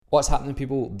What's happening,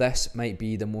 people? This might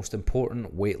be the most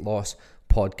important weight loss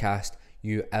podcast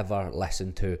you ever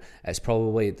listen to. It's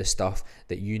probably the stuff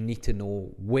that you need to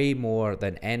know way more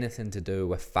than anything to do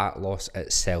with fat loss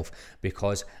itself,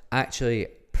 because actually,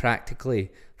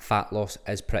 practically, fat loss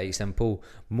is pretty simple.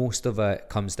 Most of it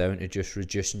comes down to just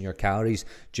reducing your calories.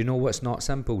 Do you know what's not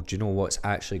simple? Do you know what's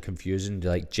actually confusing?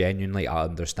 Like, genuinely, I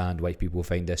understand why people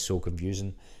find this so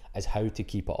confusing, is how to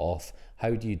keep it off. How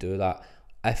do you do that?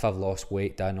 If I've lost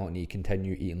weight, do I not need to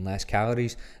continue eating less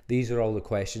calories? These are all the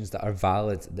questions that are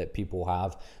valid that people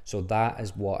have. So that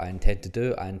is what I intend to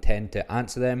do. I intend to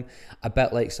answer them a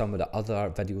bit like some of the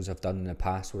other videos I've done in the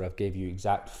past, where I've gave you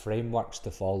exact frameworks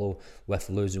to follow with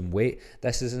losing weight.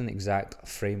 This is an exact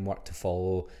framework to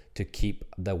follow to keep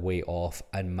the weight off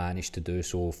and manage to do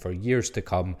so for years to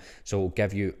come. So it'll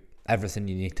give you everything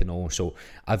you need to know. So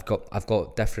I've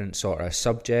got different sort of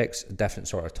subjects, different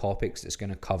sort of topics that's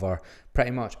going to cover pretty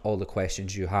much all the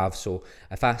questions you have. So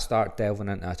if I start delving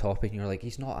into a topic and you're like,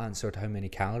 he's not answered how many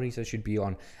calories I should be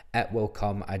on, it will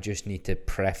come. I just need to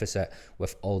preface it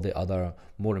with all the other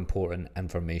more important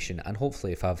information, and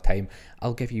hopefully if I have time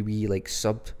I'll give you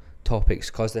sub topics,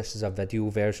 because this is a video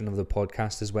version of the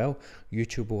podcast as well.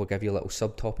 YouTube will give you little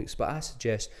subtopics, but I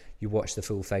suggest you watch the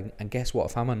full thing. And guess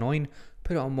what? If I'm annoying,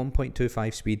 put it on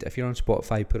 1.25 speed. If you're on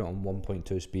Spotify, put it on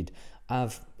 1.2 speed.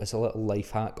 It's a little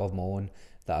life hack of my own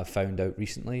that I've found out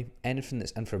recently. Anything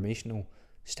that's informational,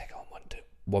 stick it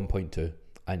on 1.2,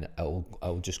 and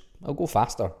it'll go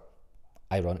faster.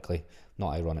 Ironically,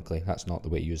 not ironically, that's not the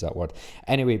way to use that word.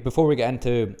 Anyway, before we get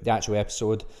into the actual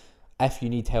episode, if you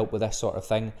need help with this sort of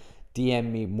thing,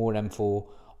 DM me more info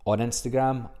on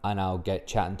Instagram and I'll get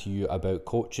chatting to you about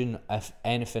coaching. If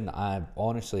anything, I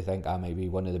honestly think I might be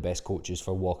one of the best coaches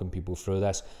for walking people through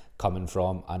this, coming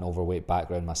from an overweight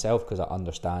background myself, because I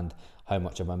understand how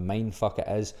much of a mindfuck it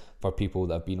is for people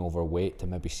that have been overweight to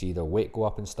maybe see their weight go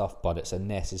up and stuff, but it's a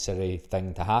necessary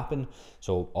thing to happen.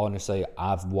 So honestly,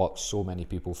 I've walked so many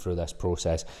people through this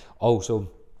process.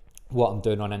 Also, what I'm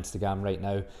doing on Instagram right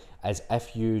now is,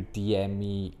 if you DM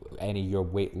me any of your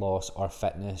weight loss or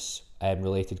fitness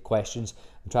related questions,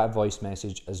 I'm trying to voice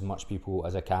message as much people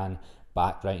as I can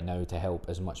back right now to help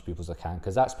as much people as I can,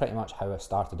 because that's pretty much how I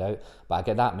started out. But I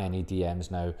get that many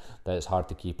DMs now that it's hard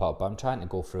to keep up, but I'm trying to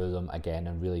go through them again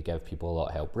and really give people a lot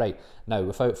of help. Right, now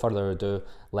without further ado,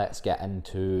 let's get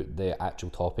into the actual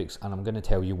topics, and I'm going to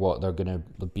tell you what they're going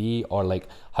to be, or like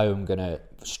how I'm going to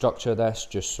structure this,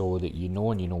 just so that you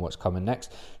know and you know what's coming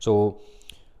next. So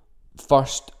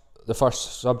the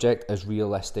first subject is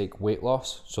realistic weight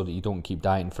loss, so that you don't keep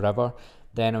dieting forever.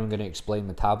 Then I'm going to explain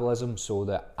metabolism, so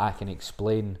that I can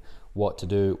explain what to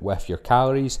do with your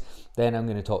calories. Then I'm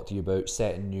going to talk to you about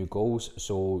setting new goals,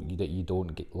 so that you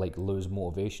don't lose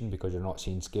motivation because you're not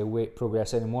seeing scale weight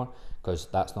progress anymore, because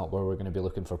that's not where we're going to be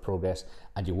looking for progress,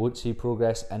 and you won't see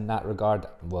progress in that regard,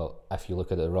 well, if you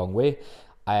look at it the wrong way.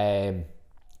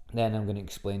 Then I'm going to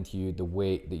explain to you the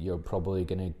weight that you're probably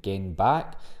going to gain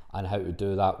back and how to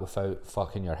do that without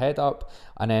fucking your head up.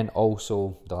 And then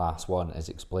also the last one is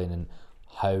explaining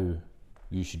how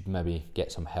you should maybe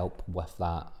get some help with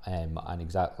that, and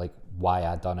exactly why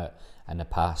I done it in the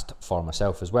past for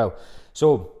myself as well.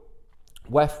 So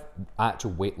with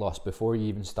actual weight loss, before you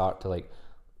even start to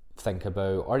think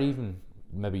about, or even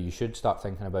maybe you should start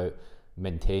thinking about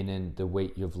maintaining the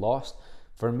weight you've lost.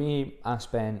 For me, I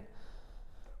spent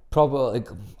probably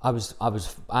I was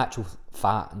actual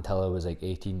fat until I was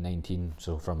 18, 19.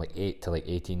 So from 8 to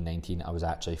 18, 19, I was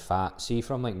actually fat. See,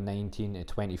 from 19 to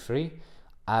 23,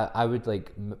 I would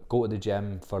go to the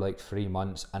gym for 3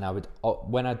 months, and I would,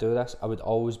 when I do this, I would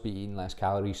always be eating less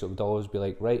calories. So it would always be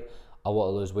right, I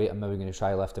want to lose weight, I'm maybe going to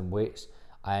try lifting weights,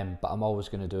 but I'm always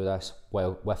going to do this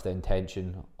with the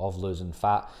intention of losing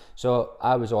fat. So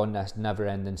I was on this never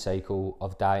ending cycle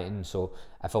of dieting. So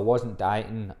if I wasn't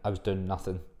dieting, I was doing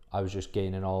nothing. I was just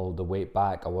gaining all the weight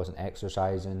back. I wasn't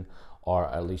exercising, or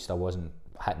at least I wasn't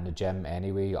hitting the gym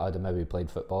anyway. I'd have maybe played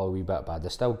football a wee bit, but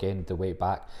I'd still gained the weight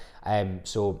back.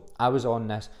 So I was on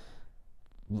this,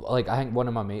 I think one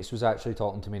of my mates was actually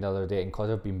talking to me the other day, and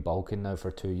because I've been bulking now for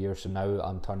 2 years, so now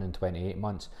I'm turning 28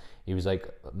 months, he was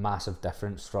massive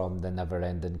difference from the never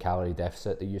ending calorie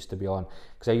deficit that used to be on,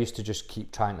 because I used to just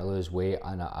keep trying to lose weight,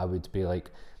 and I would be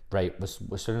right, as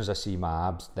soon as I see my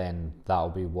abs, then that'll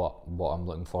be what I'm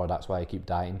looking for. That's why I keep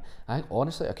dieting.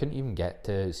 Honestly, I couldn't even get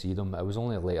to see them. It was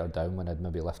only later down, when I'd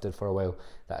maybe lifted for a while,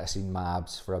 that I seen my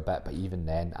abs for a bit. But even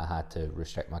then, I had to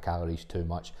restrict my calories too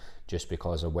much, just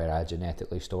because of where I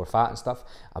genetically store fat and stuff.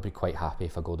 I'd be quite happy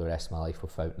if I go the rest of my life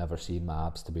without never seeing my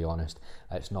abs, to be honest.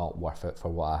 It's not worth it for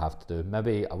what I have to do.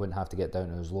 Maybe I wouldn't have to get down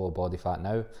to as low a body fat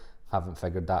now. Haven't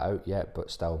figured that out yet, but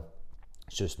still.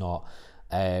 It's just not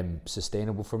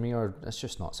sustainable for me, or it's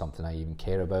just not something I even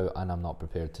care about, and I'm not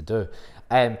prepared to do.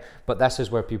 But this is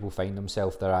where people find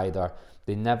themselves.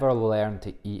 They never learn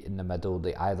to eat in the middle.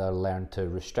 They either learn to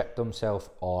restrict themselves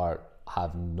or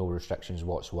have no restrictions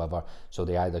whatsoever. So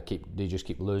they just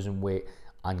keep losing weight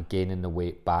and gaining the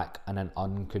weight back in an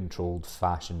uncontrolled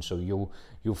fashion. So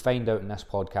you'll find out in this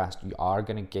podcast you are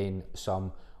going to gain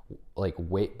some like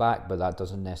weight back, but that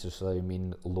doesn't necessarily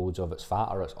mean loads of it's fat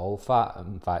or it's all fat.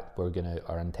 In fact,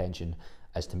 our intention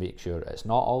is to make sure it's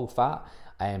not all fat,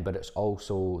 but it's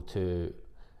also to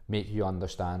make you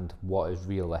understand what is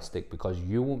realistic, because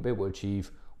you won't be able to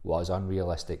achieve what is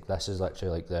unrealistic. This is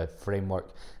literally like the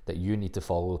framework that you need to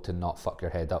follow to not fuck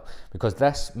your head up, because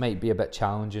this might be a bit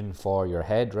challenging for your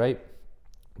head, right?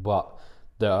 But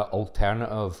the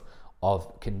alternative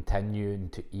of continuing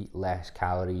to eat less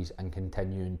calories and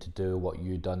continuing to do what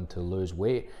you've done to lose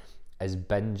weight is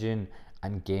binging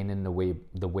and gaining the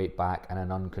weight back in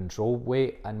an uncontrolled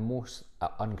way, and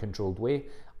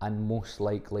most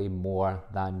likely more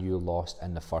than you lost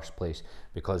in the first place,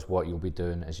 because what you'll be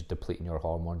doing is you're depleting your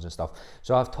hormones and stuff.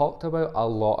 So I've talked about a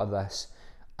lot of this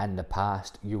in the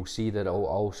past. You'll see that it'll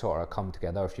all sort of come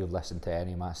together if you've listened to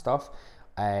any of my stuff,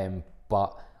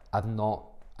 but I've not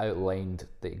outlined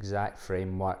the exact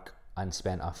framework and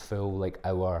spent a full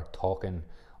hour talking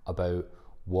about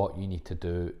what you need to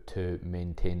do to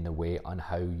maintain the weight and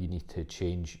how you need to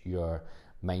change your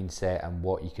mindset and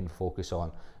what you can focus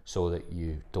on so that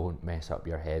you don't mess up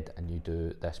your head and you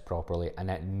do this properly.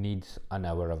 And it needs an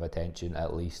hour of attention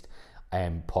at least,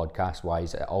 podcast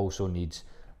wise. It also needs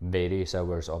various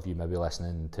hours of you maybe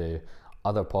listening to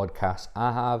other podcasts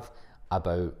I have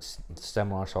about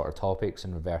similar sort of topics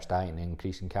and reverse dieting and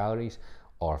increasing calories,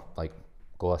 or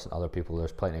go listen to other people.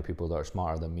 There's plenty of people that are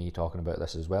smarter than me talking about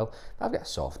this as well. I've got a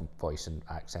soft voice and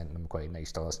accent and I'm quite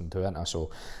nice to listen to, it. So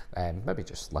maybe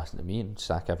just listen to me and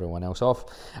sack everyone else off.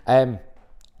 And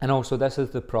also, this is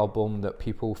the problem that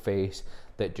people face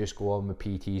that just go on with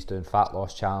PTs doing fat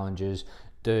loss challenges,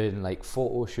 doing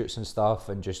photo shoots and stuff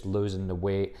and just losing the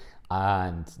weight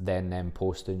and then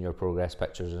posting your progress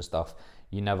pictures and stuff.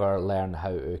 You never learn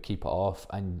how to keep it off,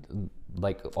 and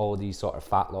all these sort of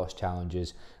fat loss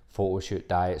challenges, photo shoot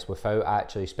diets, without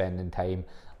actually spending time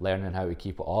learning how to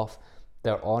keep it off,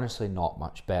 they're honestly not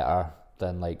much better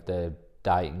than the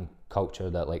dieting culture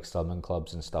that Slimming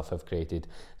Clubs and stuff have created.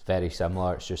 It's very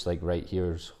similar. It's just right,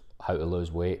 here's how to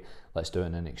lose weight. Let's do it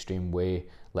in an extreme way.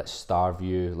 Let's starve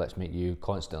you. Let's make you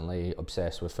constantly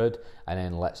obsessed with food, and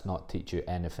then let's not teach you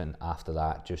anything after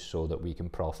that, just so that we can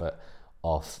profit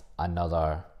off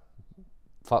another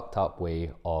fucked up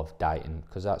way of dieting,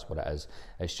 because that's what it is.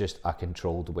 It's just a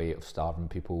controlled way of starving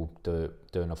people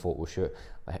doing a photo shoot.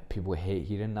 People hate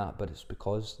hearing that, but it's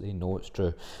because they know it's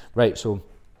true. Right, so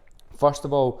first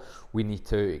of all, we need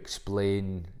to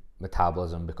explain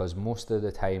metabolism, because most of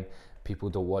the time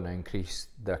people don't want to increase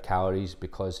their calories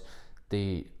because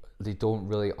they don't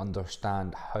really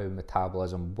understand how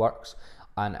metabolism works.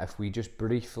 And if we just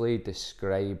briefly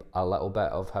describe a little bit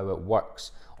of how it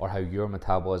works, or how your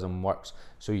metabolism works,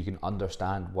 so you can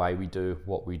understand why we do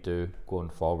what we do going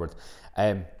forward.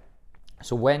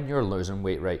 So when you're losing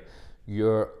weight, right,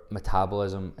 your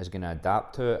metabolism is going to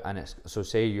adapt to it, and it's so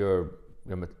say your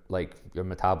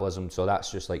metabolism, so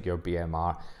that's just your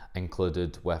BMR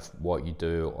included with what you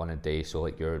do on a day, so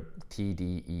your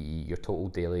TDEE, your total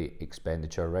daily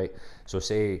expenditure, right? So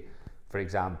say, for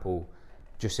example,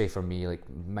 just say for me,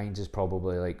 mine's is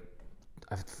probably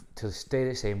to stay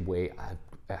the same weight,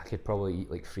 I could probably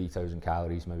eat 3,000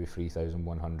 calories, maybe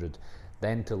 3,100.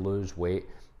 Then to lose weight,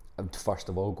 I'd first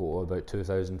of all go to about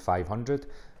 2,500.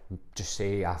 Just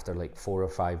say after 4 or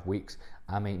 5 weeks,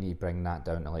 I might need to bring that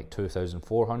down to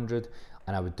 2,400,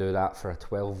 and I would do that for a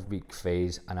 12-week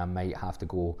phase, and I might have to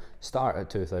go start at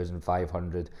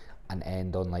 2,500 and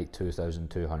end on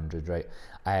 2,200, right?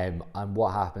 And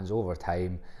what happens over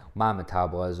time, my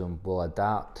metabolism will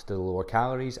adapt to the lower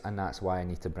calories, and that's why I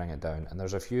need to bring it down. And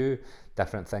there's a few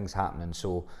different things happening.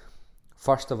 So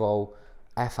first of all,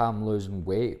 if I'm losing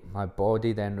weight, my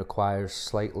body then requires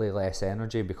slightly less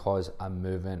energy because I'm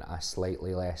moving a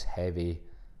slightly less heavy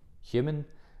human.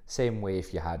 Same way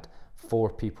if you had 4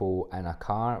 people in a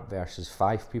car versus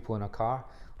 5 people in a car,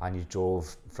 and you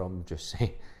drove from just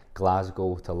say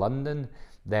Glasgow to London,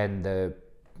 then the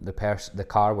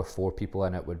car with 4 people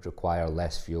in it would require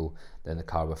less fuel than the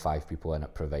car with 5 people in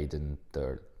it, providing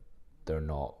they're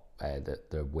not that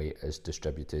their weight is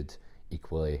distributed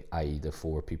equally, i.e. the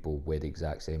 4 people weigh the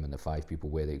exact same and the 5 people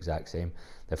weigh the exact same.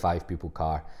 The 5 people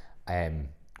car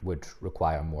would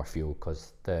require more fuel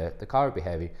because the car would be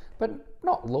heavy, but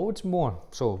not loads more.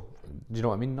 So do you know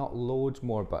what I mean? Not loads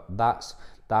more, but that's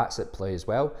at play as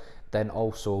well. Then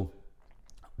also,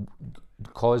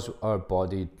 because our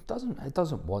body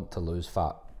doesn't want to lose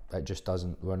fat. It just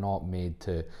doesn't. We're made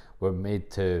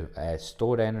to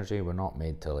store energy. We're not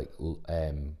made to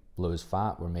lose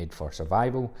fat. We're made for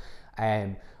survival.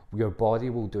 Your body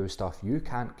will do stuff you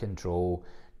can't control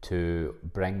to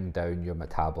bring down your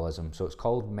metabolism. So it's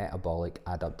called metabolic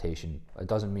adaptation. It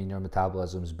doesn't mean your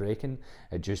metabolism's breaking.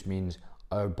 It just means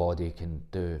our body can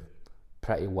do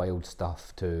pretty wild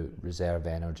stuff to reserve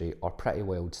energy, or pretty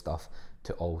wild stuff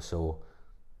to also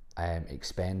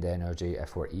expend energy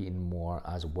if we're eating more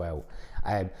as well.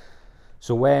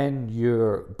 So when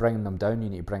you're bringing them down, you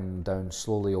need to bring them down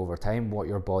slowly over time. What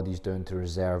your body's doing to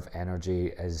reserve energy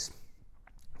is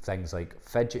things like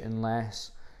fidgeting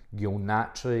less. You'll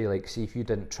naturally, like, see if you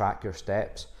didn't track your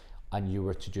steps and you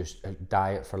were to just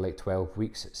diet for like 12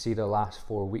 weeks, see the last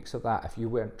 4 weeks of that, if you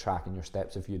weren't tracking your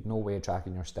steps, if you had no way of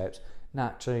tracking your steps,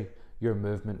 naturally your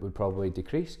movement would probably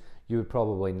decrease. You would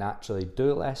probably naturally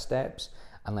do less steps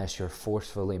unless you're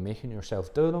forcefully making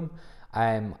yourself do them,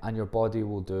 and your body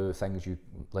will do things you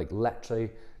like literally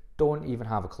don't even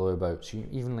have a clue about. So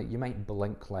you might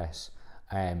blink less,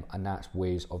 and that's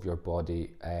ways of your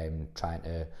body trying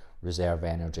to reserve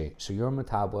energy. So your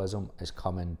metabolism is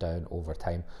coming down over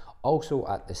time. Also,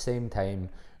 at the same time,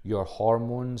 your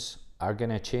hormones are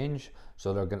going to change.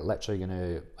 So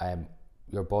they're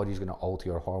your body's going to alter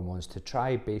your hormones to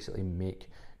try basically make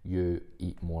you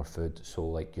eat more food. So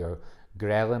like your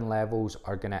ghrelin levels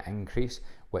are going to increase,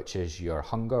 which is your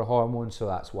hunger hormone. So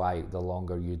that's why the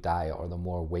longer you diet or the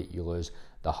more weight you lose,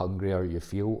 the hungrier you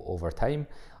feel over time.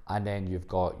 And then you've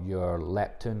got your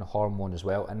leptin hormone as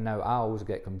well. And now I always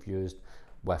get confused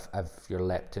with if your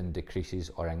leptin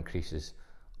decreases or increases.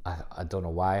 I don't know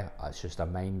why. It's just a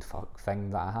mind fuck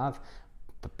thing that I have.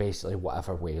 But basically,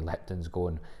 whatever way leptin's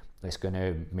going, it's going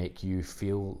to make you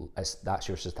feel, that's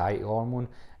your satiety hormone,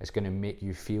 it's going to make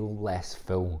you feel less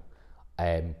full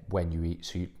when you eat.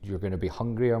 So you're going to be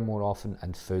hungrier more often,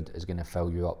 and food is going to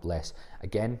fill you up less.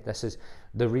 Again, this is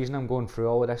the reason I'm going through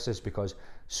all of this, is because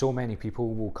so many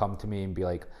people will come to me and be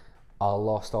like, I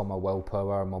lost all my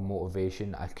willpower, my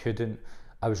motivation, I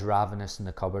was ravenous in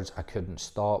the cupboards, I couldn't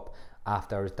stop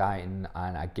after I was dieting,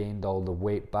 and I gained all the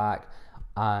weight back.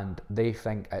 And they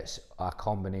think it's a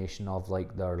combination of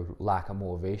like their lack of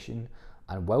motivation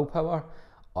and willpower,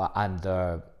 and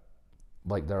they're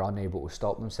unable to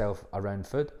stop themselves around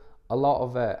food. A lot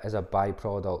of it is a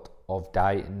byproduct of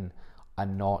dieting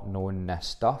and not knowing this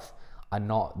stuff,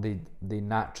 and they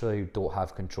naturally don't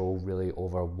have control really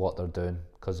over what they're doing,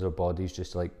 because their body's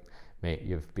just like, mate,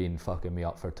 you've been fucking me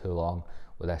up for too long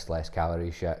with this less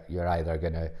calorie shit. You're either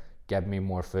gonna give me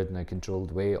more food in a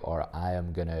controlled way, or I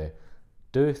am gonna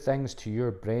do things to your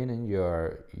brain and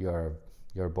your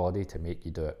body to make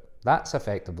you do it. That's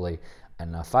effectively,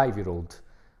 in a 5-year-old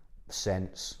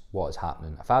sense, what is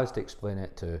happening. If I was to explain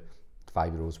it to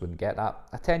 5-year-olds, wouldn't get that.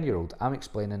 A 10-year-old, I'm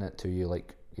explaining it to you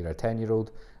like you're a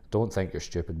 10-year-old. Don't think you're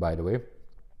stupid, by the way.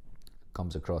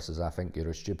 Comes across as I think you're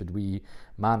a stupid wee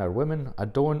man or woman. I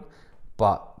don't,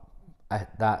 but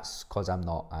that's because I'm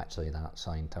not actually that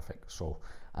scientific, so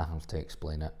I have to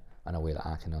explain it in a way that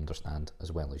I can understand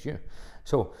as well as you.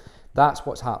 So that's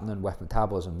what's happening with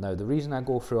metabolism. Now, the reason I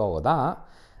go through all of that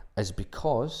is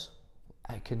because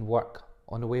it can work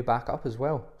on the way back up as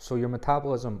well. So your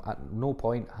metabolism at no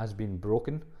point has been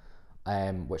broken,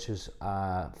 which is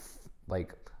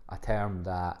like a term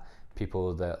that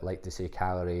people that like to say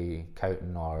calorie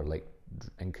counting or like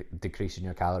decreasing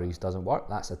your calories doesn't work.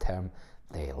 That's a term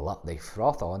they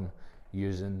froth on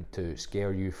using to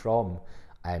scare you from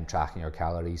tracking your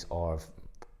calories, or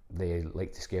they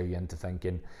like to scare you into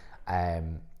thinking a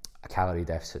calorie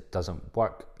deficit doesn't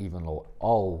work, even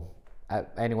though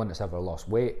anyone that's ever lost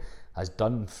weight has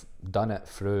done it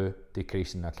through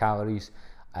decreasing their calories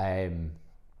in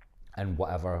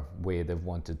whatever way they've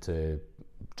wanted to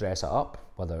dress it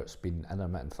up, whether it's been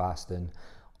intermittent fasting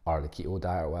or the keto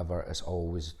diet or whatever. It's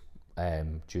always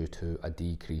due to a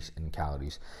decrease in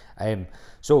calories.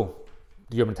 So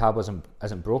your metabolism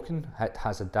isn't broken. It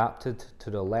has adapted to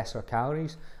the lesser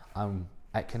calories, and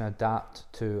it can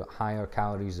adapt to higher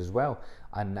calories as well.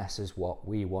 And this is what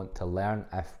we want to learn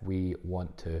if we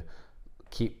want to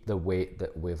keep the weight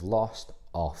that we've lost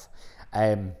off.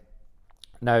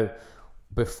 Now,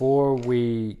 before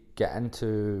we get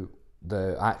into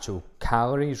the actual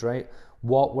calories, right,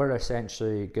 what we're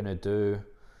essentially going to do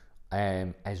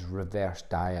is reverse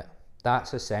diet.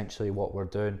 That's essentially what we're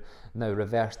doing. Now,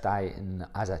 reverse dieting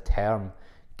as a term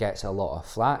gets a lot of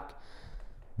flack.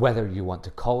 whether you want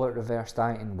to call it reverse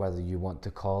dieting, whether you want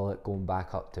to call it going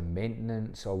back up to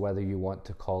maintenance, or whether you want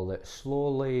to call it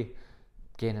slowly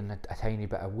gaining a tiny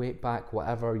bit of weight back,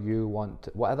 whatever you want,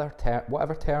 whatever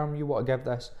term you want to give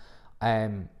this,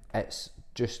 it's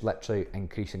just literally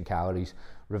increasing calories.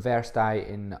 Reverse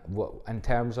dieting, in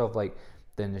terms of like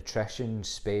the nutrition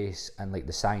space and like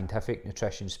the scientific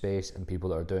nutrition space and people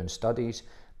that are doing studies,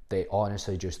 they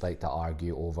honestly just like to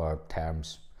argue over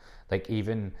terms. Like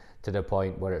even to the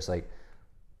point where it's like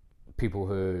people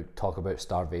who talk about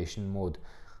starvation mode,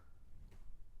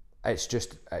 it's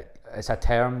a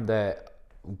term that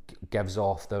gives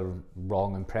off the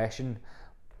wrong impression,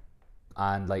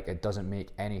 and like it doesn't make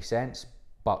any sense,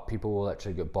 but people will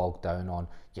literally get bogged down on,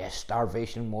 yes,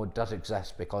 starvation mode does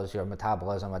exist because your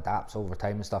metabolism adapts over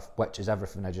time and stuff, which is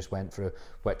everything I just went through,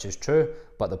 which is true.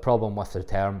 But the problem with the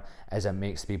term is it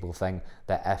makes people think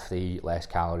that if they eat less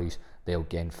calories they'll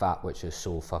gain fat, which is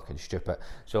so fucking stupid.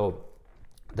 So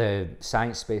the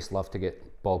science space love to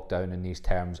get bogged down in these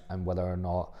terms and whether or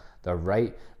not they're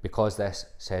right. Because this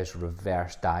says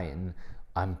reverse dieting,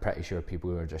 I'm pretty sure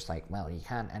people are just like, well, you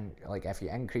can't, and like if you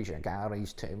increase your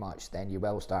calories too much, then you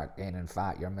will start gaining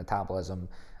fat. Your metabolism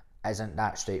isn't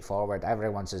that straightforward.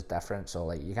 Everyone's is different, so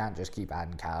like you can't just keep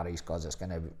adding calories because it's going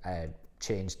to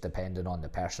change depending on the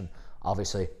person.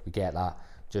 Obviously, we get that.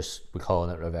 Just we're calling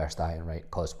it reverse dieting, right?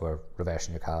 Because we're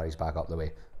reversing your calories back up the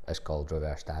way. It's called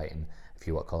reverse dieting. If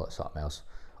you want to call it something else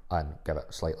and give it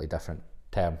a slightly different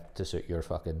term to suit your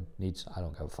fucking needs, I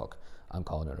don't give a fuck. I'm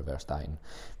calling it reverse dieting,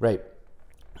 right?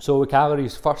 So with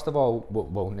calories, first of all,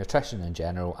 well, nutrition in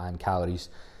general and calories,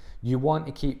 you want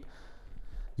to keep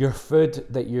your food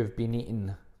that you've been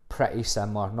eating pretty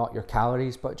similar, not your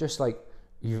calories, but just like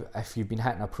if you've been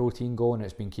hitting a protein goal and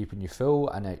it's been keeping you full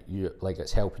and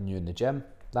it's helping you in the gym,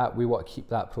 that we want to keep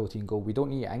that protein goal. We don't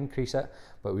need to increase it,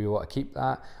 but we want to keep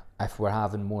that. If we're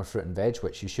having more fruit and veg,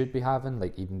 which you should be having,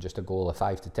 like even just a goal of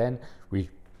 5 to 10, we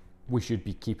should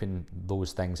be keeping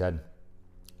those things in.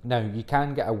 Now, you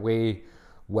can get away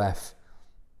with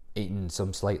eating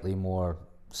some slightly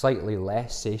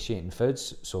less satiating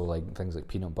foods, so like things like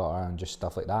peanut butter and just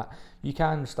stuff like that. You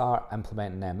can start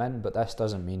implementing them in, but this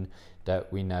doesn't mean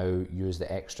that we now use the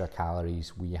extra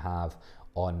calories we have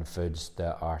on foods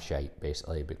that are shite,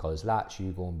 basically, because that's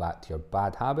you going back to your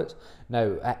bad habits.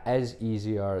 Now, it is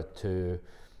easier to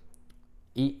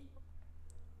eat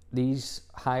these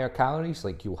higher calories,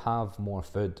 like you'll have more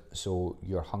food, so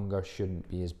your hunger shouldn't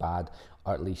be as bad,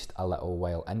 or at least a little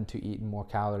while into eating more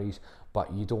calories,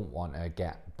 but you don't want to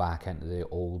get back into the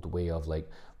old way of like,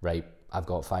 right, I've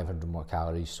got 500 more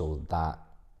calories, so that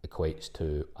equates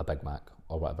to a Big Mac,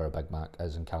 or whatever a Big Mac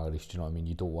is in calories. Do you know what I mean?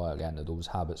 You don't want to get into those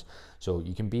habits. So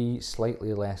you can be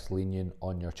slightly less lenient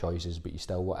on your choices, but you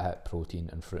still want to hit protein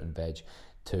and fruit and veg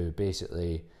to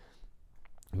basically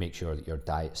make sure that your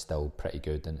diet's still pretty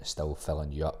good and it's still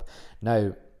filling you up.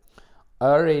 Now,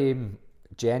 our aim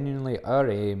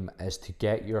is to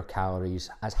get your calories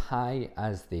as high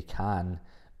as they can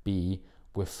be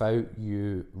without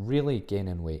you really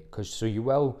gaining weight. So you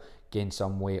will gain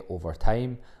some weight over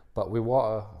time, but we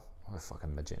want to, a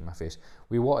fucking midget in my face.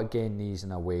 We want to gain these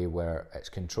in a way where it's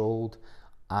controlled,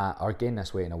 or gain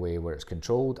this weight in a way where it's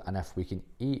controlled. And if we can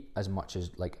eat as much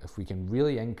as, like, if we can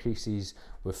really increase these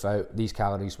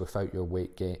calories without your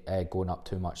weight going up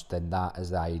too much, then that is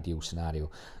the ideal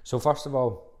scenario. So first of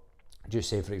all, just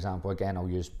say, for example, again, I'm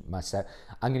going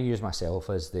to use myself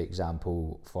as the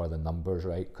example for the numbers,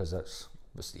 right? Because it's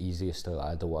the easiest.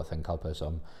 I don't want to think up as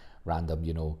some random,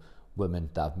 woman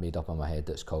that I've made up in my head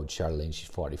that's called Charlene. She's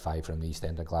 45 from the East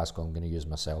End of Glasgow. I'm going to use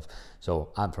myself.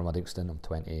 So I'm from Uddingston. I'm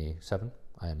 27.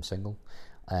 I am single,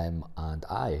 and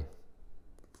I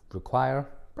require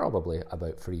probably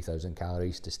about 3,000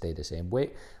 calories to stay the same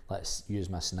weight. Let's use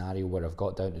my scenario where I've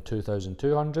got down to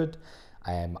 2,200.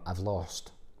 I've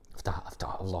lost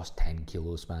 10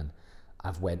 kilos, man.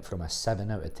 I've went from a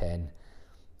 7 out of 10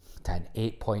 to an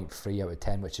 8.3 out of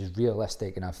 10, which is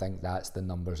realistic, and I think that's the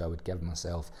numbers I would give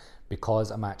myself. Because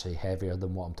I'm actually heavier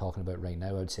than what I'm talking about right now,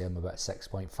 I would say I'm about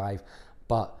 6.5,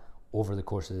 but over the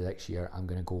course of the next year, I'm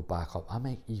going to go back up. I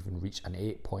might even reach an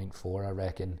 8.4, I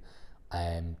reckon,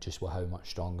 just with how much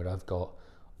stronger I've got.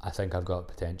 I think I've got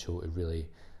potential to really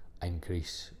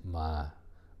increase my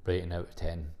rating out of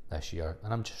 10 this year,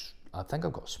 and I think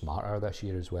I've got smarter this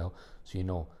year as well,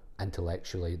 so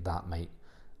intellectually that might,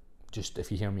 just if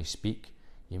you hear me speak,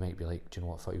 you might be like, do you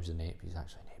know what, I thought he was an 8, but he's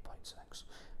actually an 8.6.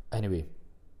 Anyway,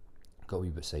 got a wee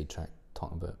bit sidetracked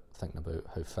thinking about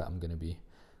how fit I'm going to be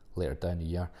later down the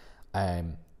year.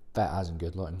 Fit as in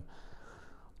good looking.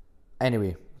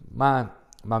 Anyway, my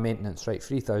maintenance, right,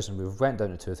 3,000, we've went down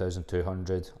to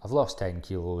 2,200. I've lost 10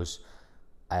 kilos.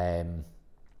 And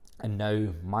now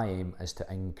my aim is to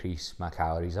increase my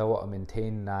calories. I want to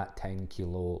maintain that 10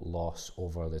 kilo loss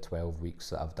over the 12 weeks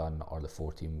that I've done, or the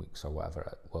 14 weeks, or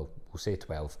whatever. Well, we'll say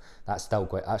 12. That's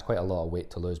quite a lot of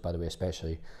weight to lose, by the way,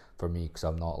 especially for me, because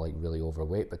I'm not like really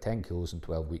overweight. But 10 kilos in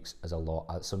 12 weeks is a lot.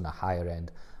 It's on the higher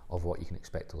end of what you can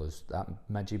expect to lose. That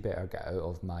midgie better get out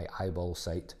of my eyeball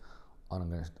sight,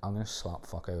 and I'm gonna slap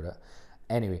fuck out of it.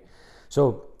 Anyway,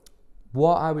 so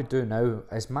what I would do now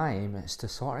is my aim is to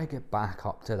sort of get back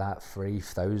up to that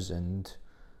 3,000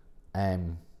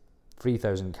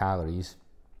 calories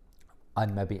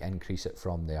and maybe increase it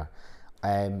from there.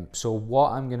 So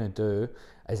what I'm going to do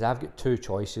is I've got two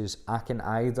choices. I can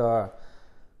either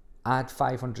add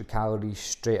 500 calories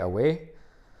straight away,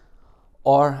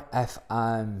 or if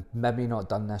I'm maybe not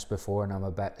done this before and I'm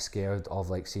a bit scared of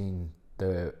like seeing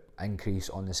the increase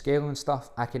on the scale and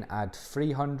stuff, I can add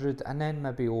 300 and then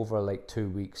maybe over like 2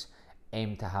 weeks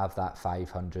aim to have that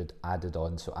 500 added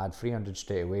on. So add 300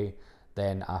 straight away,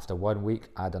 then after 1 week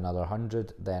add another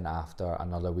 100, then after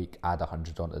another week add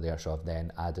 100 onto there. So I've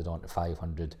then added on to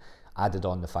 500, added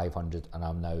on the 500, and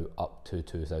I'm now up to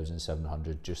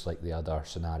 2,700, just like the other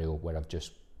scenario where I've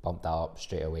just bumped that up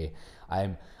straight away.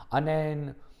 And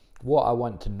then what I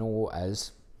want to know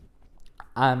is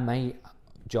I might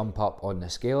jump up on the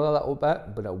scale a little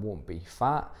bit, but it won't be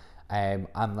fat.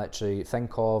 I'm literally,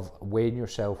 think of weighing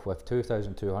yourself with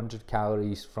 2,200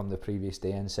 calories from the previous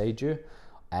day inside you,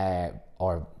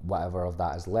 or whatever of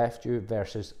that has left you,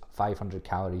 versus 500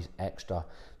 calories extra.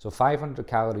 So 500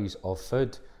 calories of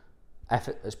food,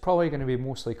 it's probably going to be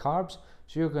mostly carbs,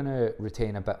 so you're going to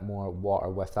retain a bit more water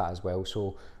with that as well.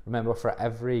 So remember, for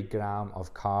every gram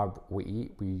of carb we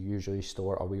eat, we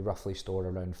roughly store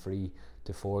around 3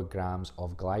 to 4 grams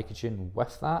of glycogen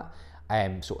with that.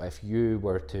 So if you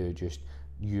were to just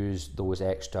use those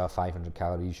extra 500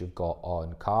 calories you've got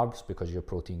on carbs because your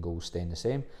protein goals staying the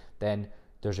same, then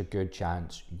there's a good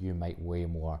chance you might weigh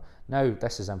more. Now,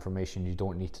 this is information you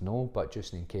don't need to know, but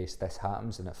just in case this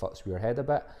happens and it fucks with your head a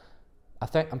bit,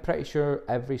 I'm pretty sure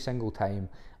every single time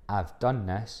I've done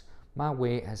this, my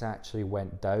weight has actually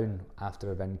went down after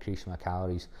I've increased my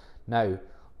calories. Now,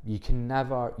 you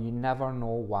never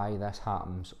know why this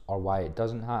happens or why it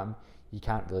doesn't happen. You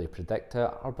can't really predict it.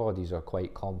 Our bodies are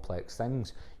quite complex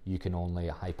things. You can only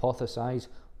hypothesize.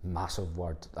 Massive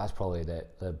word. That's probably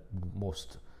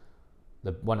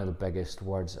one of the biggest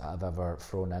words I've ever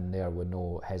thrown in there with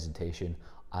no hesitation,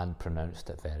 and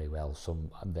pronounced it very well. So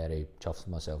I'm very chuffed with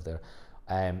myself there.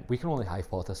 We can only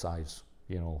hypothesize,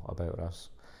 about us.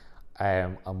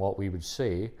 And what we would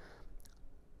say,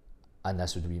 and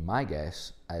this would be my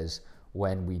guess, is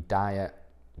when we diet,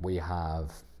 we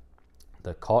have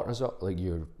the cortisol, like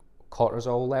your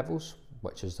cortisol levels,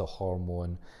 which is the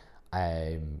hormone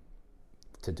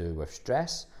to do with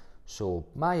stress. So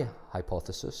my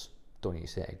hypothesis, don't need to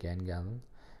say it again,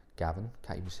 Gavin,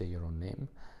 can't even say your own name,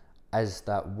 is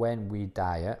that when we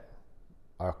diet,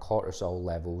 our cortisol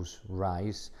levels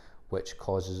rise, which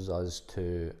causes us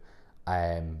to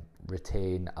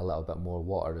retain a little bit more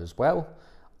water as well.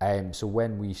 So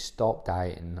when we stop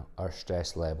dieting, our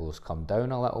stress levels come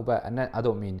down a little bit. And then, I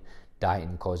don't mean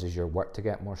dieting causes your work to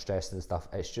get more stressed and stuff.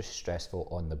 It's just stressful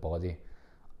on the body.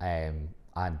 And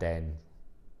then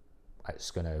it's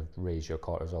going to raise your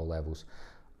cortisol levels.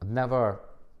 I've never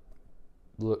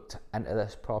looked into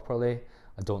this properly.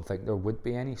 I don't think there would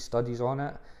be any studies on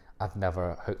it. I've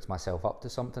never hooked myself up to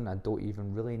something. I don't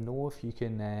even really know if you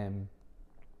can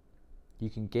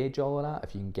gauge all of that,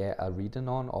 if you can get a reading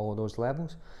on all of those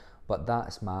levels. But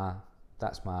that's my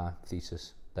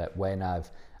thesis, that when I've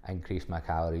increased my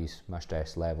calories, my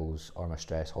stress levels, or my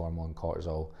stress hormone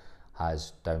cortisol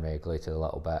has downregulated a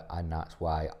little bit, and that's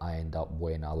why I end up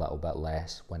weighing a little bit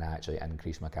less when I actually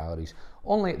increase my calories,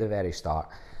 only at the very start.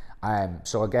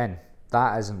 So again,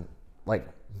 that isn't like,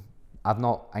 I've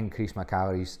not increased my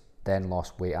calories then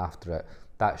lost weight after it.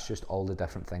 That's just all the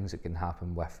different things that can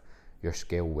happen with your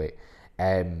scale weight.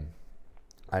 And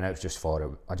I just thought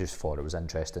it was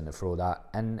interesting to throw that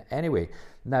in anyway.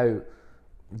 Now,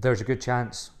 there's a good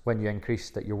chance when you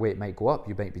increase that your weight might go up.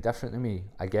 You might be different than me.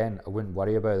 Again, I wouldn't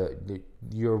worry about it.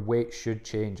 Your weight should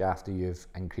change after you've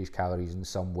increased calories in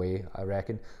some way, I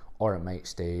reckon, or it might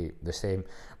stay the same.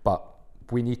 But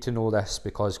we need to know this,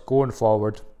 because going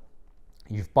forward,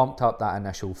 you've bumped up that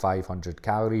initial 500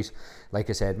 calories. Like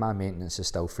I said, my maintenance is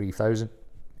still 3,000.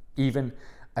 Even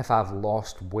if I've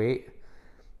lost weight,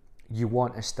 you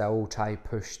want to still try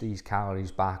push these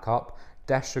calories back up.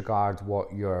 Disregard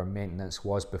what your maintenance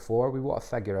was before. We want to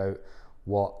figure out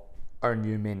what our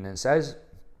new maintenance is.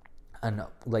 And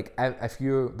like,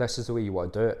 this is the way you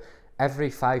want to do it. Every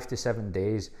 5 to 7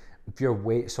 days, If your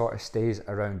weight sort of stays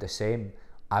around the same,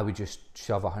 I would just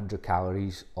shove 100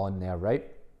 calories on there, right?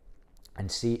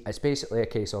 And see, it's basically a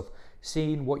case of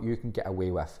seeing what you can get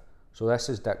away with. So this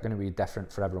is going to be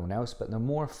different for everyone else, but the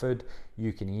more food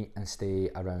you can eat and stay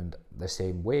around the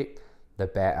same weight, the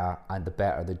better, and the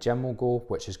better the gym will go,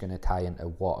 which is going to tie into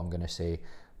what I'm going to say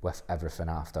with everything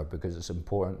after, because it's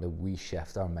important that we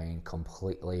shift our mind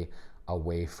completely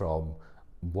away from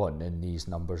wanting these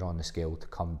numbers on the scale to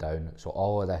come down. So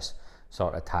all of this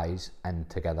sort of ties in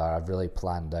together. I've really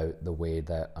planned out the way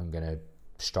that I'm going to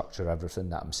structure everything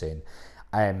that I'm saying.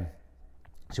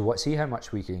 See how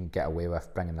much we can get away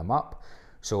with bringing them up.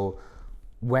 So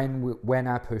when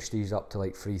I push these up to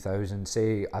like 3,000,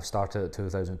 say I've started at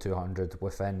 2,200,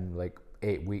 within like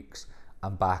 8 weeks,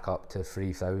 I'm back up to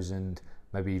 3,000,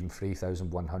 maybe even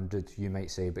 3,100. You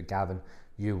might say, but Gavin,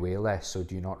 you weigh less, so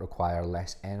do you not require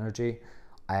less energy?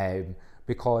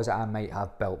 Because I might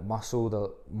have built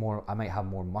muscle, I might have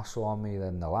more muscle on me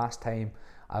than the last time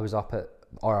I was I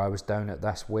was down at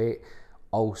this weight.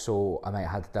 Also, I might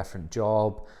have had a different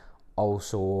job.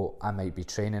 Also, I might be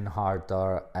training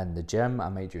harder in the gym. I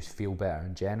might just feel better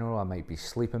in general. I might be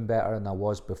sleeping better than I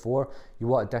was before. You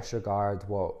want to disregard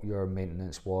what your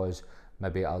maintenance was,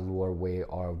 maybe at a lower weight,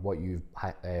 or what you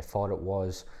thought it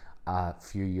was a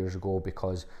few years ago,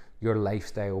 because your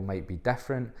lifestyle might be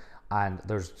different. And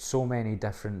there's so many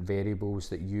different variables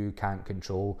that you can't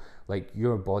control. Like,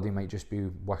 your body might just be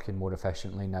working more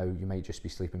efficiently now. You might just be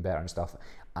sleeping better and stuff.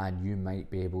 And you might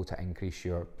be able to increase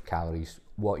your calories.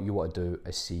 What you want to do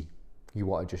is see. You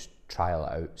want to just trial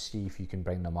it out. See if you can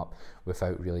bring them up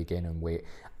without really gaining weight.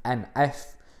 And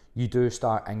if you do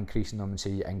start increasing them, and say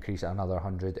you increase it another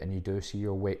 100, and you do see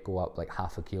your weight go up like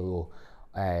half a kilo,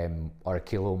 or a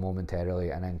kilo momentarily,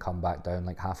 and then come back down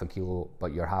like half a kilo,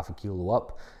 but you're half a kilo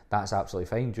up, that's absolutely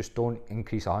fine. Just don't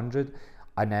increase 100.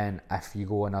 And then if you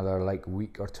go another like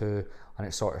week or two and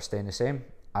it's sort of staying the same,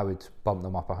 I would bump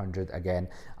them up 100 again.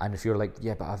 And if you're like,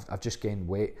 yeah, but I've just gained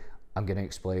weight, I'm going to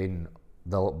explain.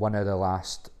 One of the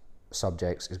last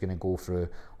subjects is going to go through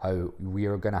how we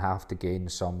are going to have to gain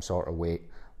some sort of weight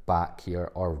back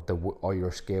here, or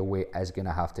your scale weight is going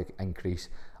to have to increase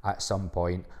at some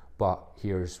point. But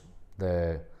here's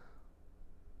the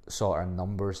sort of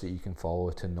numbers that you can follow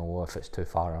to know if it's too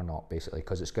far or not, basically,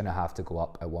 because it's going to have to go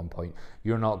up at one point.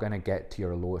 You're not going to get to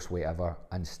your lowest weight ever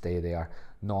and stay there,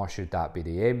 nor should that be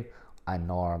the aim, and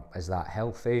nor is that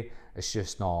healthy. It's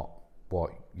just not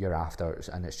what you're after,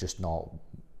 and it's just not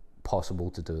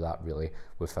possible to do that really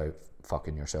without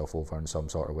fucking yourself over in some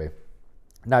sort of way.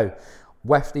 Now,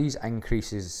 with these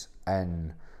increases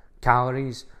in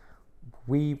calories,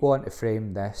 we want to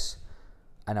frame this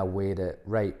in a way that,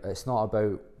 right, it's not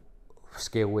about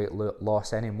scale weight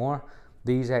loss anymore.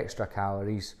 These extra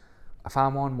calories, if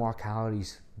I'm on more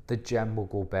calories, the gym will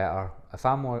go better. If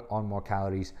I'm on more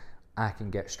calories, I can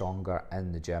get stronger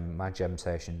in the gym. My gym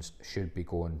sessions should be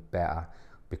going better.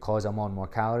 Because I'm on more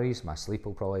calories, my sleep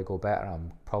will probably go better.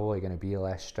 I'm probably going to be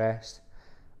less stress.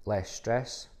 Why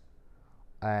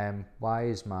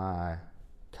is my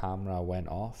camera went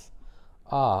off?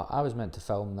 I was meant to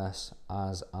film this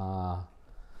as a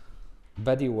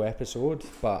video episode,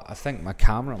 but I think my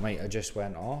camera might have just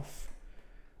went off,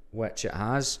 which it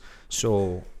has.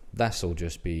 So this will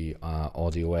just be an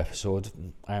audio episode.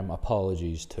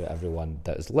 Apologies to everyone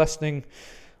that is listening.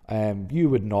 You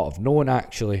would not have known,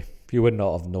 actually. You would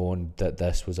not have known that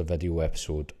this was a video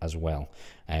episode as well.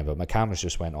 But my camera's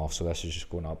just went off, so this is just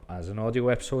going up as an audio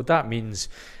episode. That means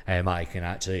I can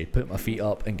actually put my feet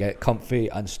up and get comfy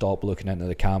and stop looking into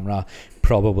the camera.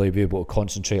 Probably be able to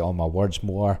concentrate on my words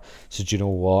more. So do you know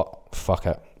what? Fuck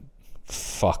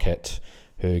it.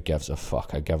 Who gives a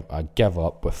fuck? I give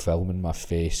up with filming my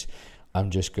face.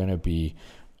 I'm just going to be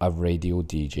a radio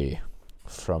DJ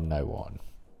from now on.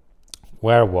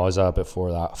 Where was I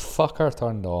before that fucker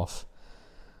turned off?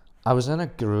 I was in a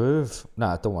groove.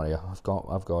 Nah, don't worry. I've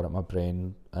got it. My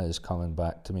brain is coming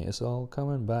back to me. It's all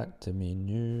coming back to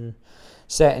me.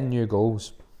 Setting new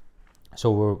goals.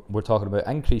 So we're talking about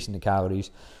increasing the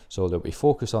calories so that we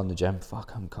focus on the gym.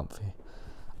 Fuck, I'm comfy.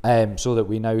 So that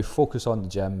we now focus on the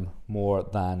gym more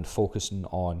than focusing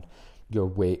on your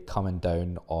weight coming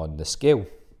down on the scale.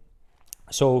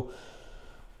 So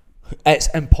it's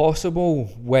impossible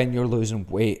when you're losing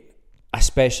weight,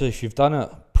 especially if you've done it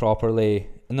properly.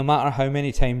 And no matter how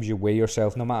many times you weigh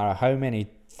yourself, no matter how many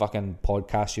fucking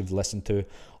podcasts you've listened to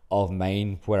of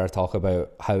mine where I talk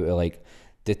about how to like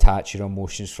detach your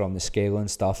emotions from the scale and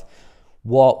stuff,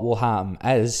 what will happen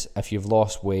is, if you've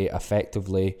lost weight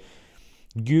effectively,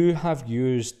 you have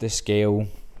used the scale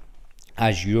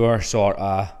as your sort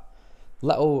of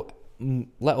little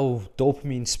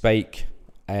dopamine spike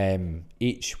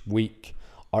each week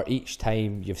or each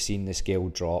time you've seen the scale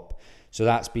drop. So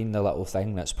that's been the little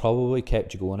thing that's probably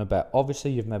kept you going a bit.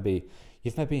 Obviously, you've maybe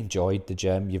enjoyed the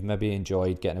gym. You've maybe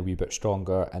enjoyed getting a wee bit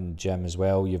stronger in the gym as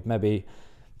well. You've maybe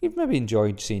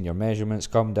enjoyed seeing your measurements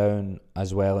come down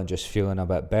as well and just feeling a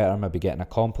bit better, maybe getting a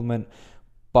compliment.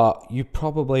 But you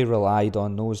probably relied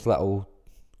on those little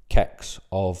kicks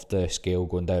of the scale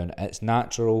going down. It's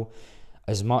natural.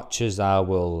 As much as I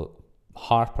will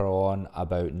harper on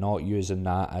about not using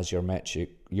that as your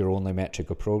metric, your only metric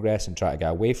of progress, and try to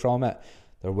get away from it,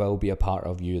 there will be a part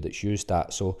of you that's used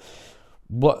that. So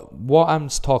what I'm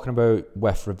talking about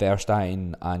with reverse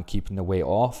dieting and keeping the weight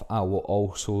off, I will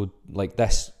also, like,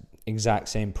 this exact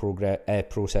same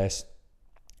process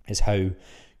is how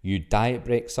you diet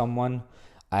break someone,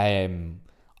 and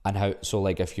how, so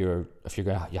like if you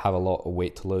have a lot of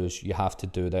weight to lose, you have to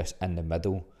do this in the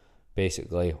middle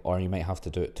basically, or you might have to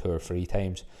do it 2 or 3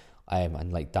 times,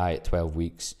 and like diet 12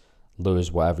 weeks,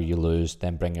 lose whatever you lose,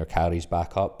 then bring your calories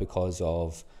back up because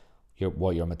of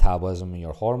what your metabolism and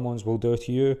your hormones will do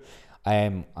to you.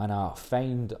 And I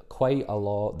find quite a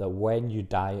lot that when you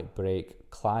diet break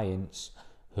clients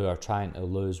who are trying to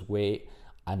lose weight,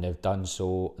 and they've done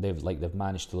so, they've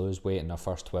managed to lose weight in their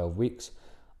first 12 weeks,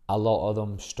 a lot of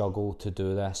them struggle to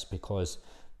do this because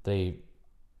they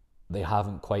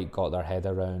haven't quite got their head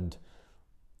around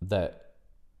that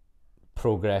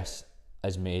progress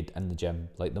is made in the gym.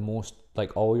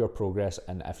 All your progress,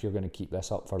 and if you're going to keep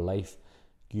this up for life,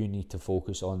 you need to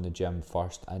focus on the gym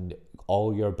first, and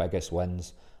all your biggest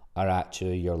wins are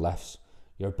actually your lifts.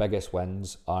 Your biggest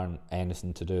wins aren't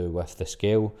anything to do with the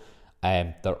scale.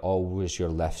 They're always your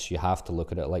lifts. You have to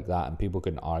look at it like that, and people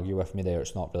can argue with me there.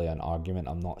 It's not really an argument.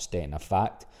 I'm not stating a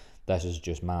fact. This is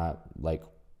just my,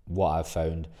 what I've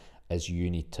found is you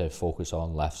need to focus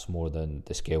on lifts more than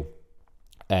the scale.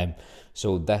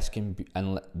 So this can be,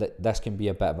 this can be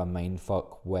a bit of a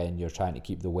mindfuck when you're trying to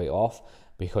keep the weight off,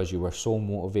 because you were so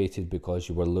motivated because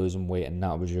you were losing weight and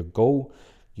that was your goal.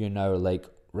 You're now like,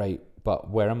 right, but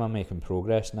where am I making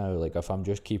progress now? Like, if I'm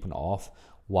just keeping it off,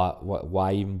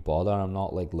 why even bother? I'm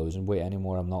not losing weight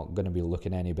anymore. I'm not going to be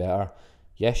looking any better.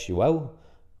 Yes, you will,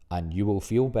 and you will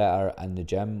feel better in the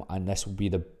gym, and this will be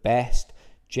the best,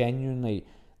 genuinely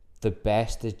the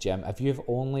best gym. If you've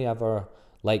only ever,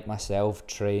 like myself,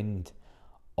 trained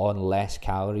on less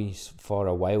calories for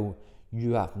a while,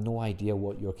 you have no idea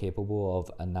what you're capable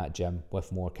of in that gym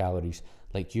with more calories.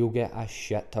 You'll get a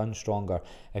shit ton stronger.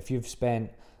 If you've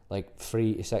spent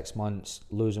 3 to 6 months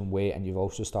losing weight and you've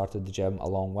also started the gym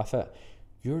along with it,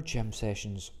 your gym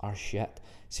sessions are shit.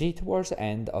 See, towards the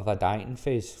end of a dieting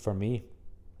phase for me,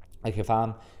 if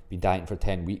I'm been dieting for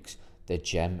 10 weeks, the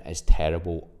gym is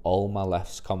terrible. All my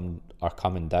lifts are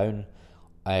coming down.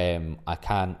 I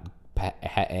can't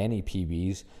hit any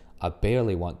PBs. I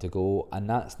barely want to go, and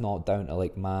that's not down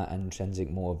to my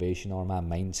intrinsic motivation or my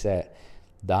mindset.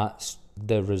 That's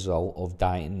the result of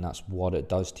dieting. That's what it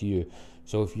does to you.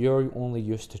 So if you're only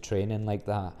used to training like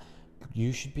that,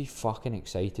 you should be fucking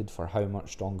excited for how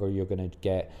much stronger you're going to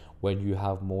get when you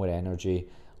have more energy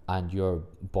and your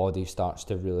body starts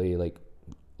to really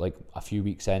like a few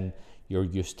weeks in, you're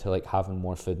used to having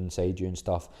more food inside you and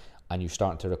stuff, and you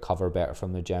start to recover better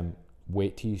from the gym.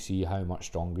 Wait till you see how much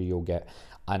stronger you'll get.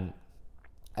 And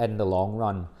in the long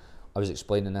run, I was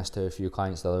explaining this to a few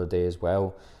clients the other day as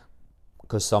well,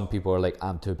 because some people are like,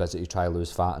 I'm too busy to try to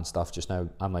lose fat and stuff just now.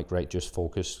 I'm like, right, just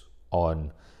focus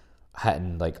on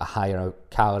hitting a higher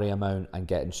calorie amount and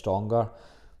getting stronger.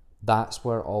 That's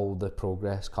where all the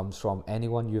progress comes from.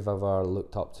 Anyone you've ever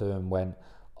looked up to and went,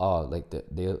 oh,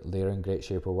 they're in great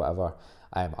shape or whatever,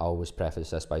 I always preface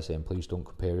this by saying, please don't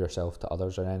compare yourself to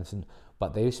others or anything,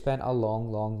 but they've spent a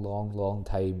long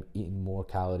time eating more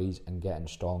calories and getting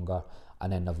stronger,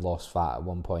 and then they've lost fat at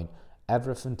one point.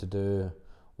 Everything to do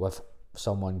with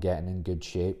someone getting in good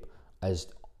shape is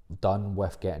done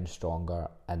with getting stronger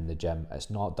in the gym. It's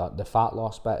not done. The fat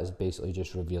loss bit is basically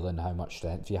just revealing how much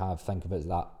strength you have. Think of it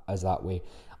as that way,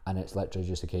 and it's literally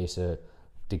just a case of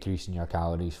decreasing your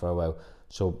calories for a while.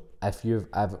 So if you've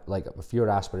ever, if your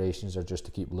aspirations are just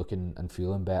to keep looking and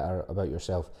feeling better about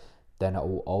yourself, then it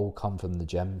will all come from the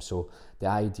gym. So the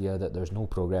idea that there's no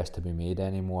progress to be made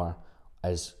anymore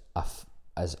is a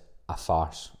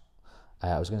farce.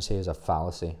 I was going to say is a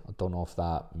fallacy. I don't know if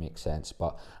that makes sense,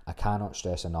 but I cannot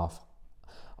stress enough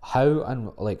how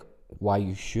and why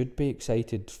you should be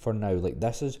excited for now.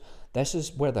 This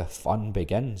is where the fun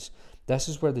begins. This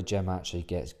is where the gym actually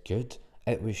gets good.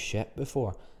 It was shit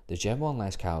before. The gym on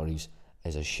less calories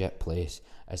is a shit place.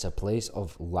 It's a place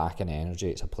of lacking energy.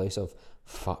 It's a place of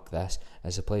fuck this.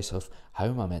 It's a place of how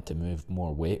am I meant to move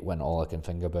more weight when all I can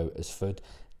think about is food.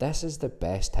 this is the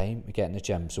best time to get in the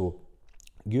gym. So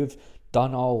you've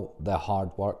done all the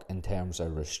hard work in terms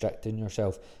of restricting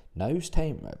yourself. Now's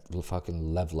time to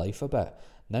fucking live life a bit.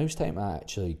 Now's time to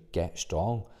actually get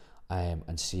strong,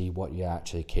 and see what you're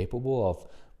actually capable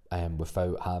of,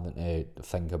 without having to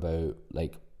think about,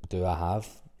 like, do I have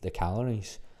the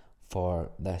calories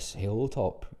for this Halo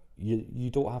top? You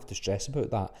don't have to stress about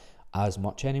that as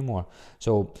much anymore.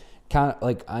 So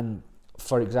and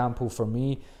for example, for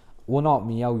me, well, not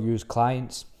me, I'll use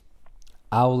clients.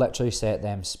 I'll literally set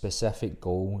them specific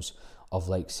goals of,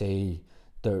 like, say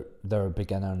they're a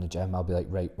beginner in the gym. I'll be like,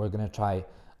 right, we're going to try,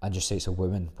 and just say it's a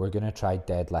woman, we're going to try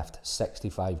deadlift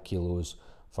 65 kilos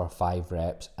for 5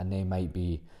 reps, and they might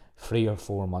be 3 or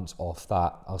 4 months off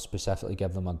that. I'll specifically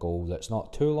give them a goal that's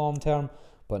not too long term,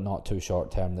 but not too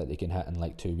short term, that they can hit in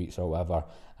like 2 weeks or whatever.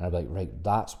 And I'll be like, right,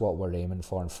 that's what we're aiming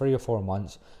for. In 3 or 4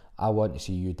 months, I want to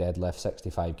see you deadlift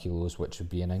 65 kilos, which would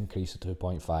be an increase of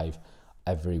 2.5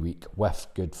 every week with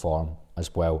good form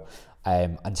as well.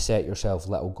 And set yourself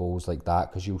little goals like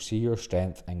that, because you'll see your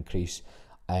strength increase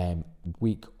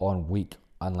week on week.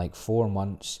 And like 4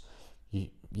 months,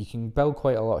 you can build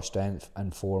quite a lot of strength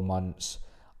in 4 months,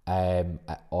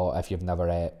 or if you've never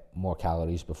ate more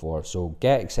calories before. So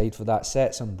get excited for that.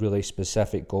 Set some really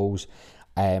specific goals,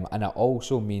 and it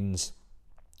also means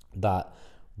that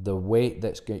the weight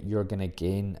you're going to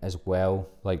gain as well,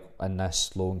 like in this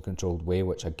slow and controlled way,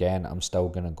 which again I'm still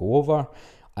going to go over,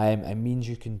 it means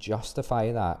you can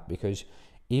justify that, because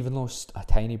even though a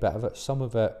tiny bit of it, some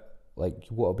of it, like,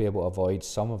 you want to be able to avoid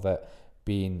some of it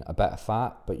being a bit of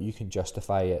fat, but you can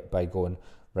justify it by going,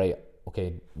 right,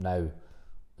 okay, now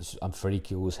I'm 3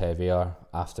 kilos heavier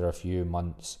after a few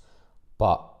months,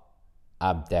 but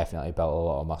I've definitely built a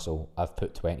lot of muscle. I've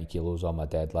put 20 kilos on my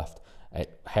deadlift.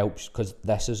 It helps, because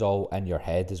this is all in your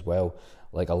head as well.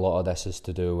 Like, a lot of this is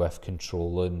to do with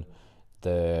controlling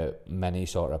the many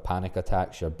sort of panic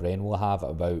attacks your brain will have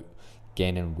about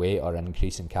gaining weight or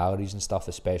increasing calories and stuff,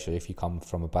 especially if you come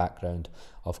from a background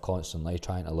of constantly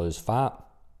trying to lose fat.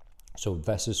 So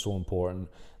this is so important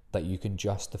that you can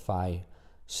justify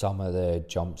some of the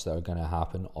jumps that are going to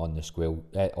happen on the square,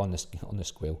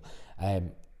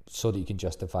 so that you can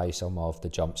justify some of the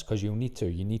jumps, because you need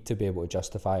to be able to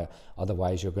justify it.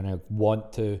 Otherwise, you're going to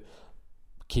want to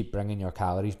keep bringing your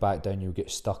calories back down. You'll get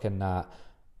stuck in that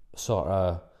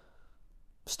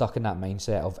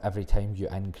mindset of every time you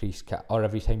increase or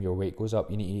every time your weight goes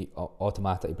up, you need to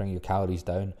automatically bring your calories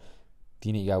down.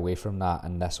 You need to get away from that,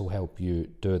 and this will help you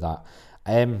do that.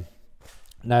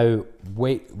 Now,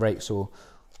 weight, right, so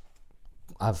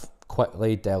I've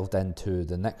quickly delved into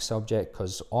the next subject,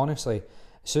 because honestly,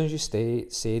 as soon as you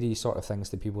say these sort of things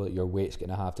to people, that your weight's going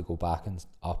to have to go back and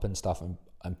up and stuff,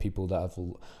 and people that have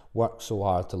worked so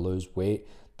hard to lose weight,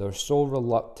 they're so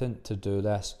reluctant to do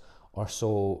this, or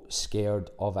so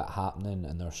scared of it happening,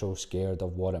 and they're so scared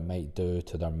of what it might do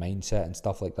to their mindset and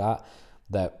stuff like that,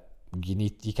 that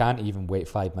you can't even wait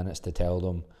 5 minutes to tell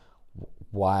them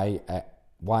why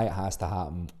it has to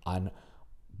happen, and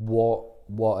what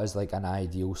is like an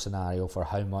ideal scenario for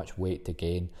how much weight to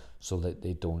gain, so that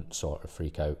they don't sort of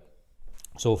freak out.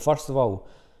 So first of all,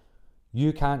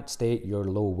 you can't state your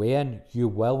low weigh-in. You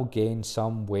will gain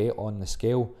some weight on the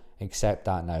scale. Accept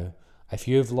that now. If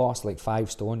you've lost like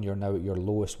 5 stone, you're now at your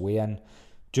lowest weigh-in.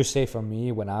 Just say for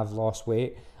me, when I've lost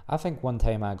weight, I think one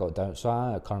time I got down, so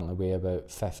I currently weigh about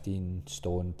 15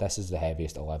 stone. This is the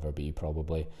heaviest I'll ever be,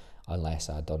 probably, unless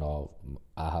I don't know,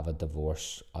 I have a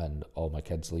divorce and all my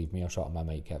kids leave me or something, I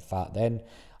might get fat then.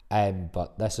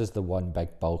 But this is the one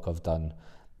big bulk I've done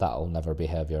that'll never be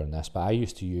heavier than this. But I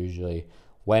used to usually,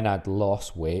 when I'd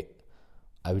lost weight,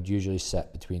 I would usually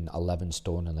sit between 11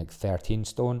 stone and like 13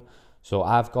 stone. So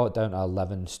I've got down to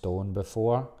 11 stone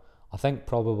before. I think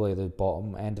probably the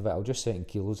bottom end of it, I'll just say in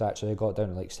kilos actually, I got down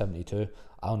to like 72.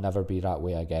 I'll never be that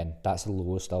way again. That's the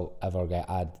lowest I'll ever get.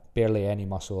 I had barely any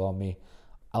muscle on me.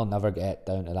 I'll never get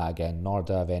down to that again, nor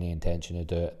do I have any intention to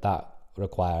do it. That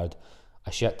required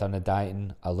a shit ton of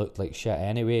dieting. I looked like shit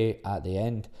anyway at the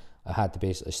end. I had to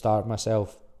basically starve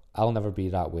myself. I'll never be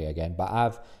that way again. But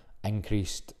I've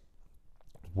increased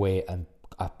weight in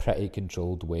a pretty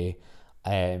controlled way,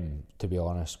 to be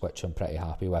honest, which I'm pretty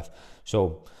happy with.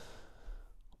 So,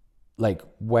 like,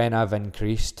 when I've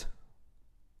increased,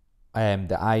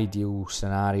 the ideal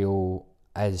scenario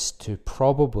is to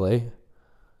probably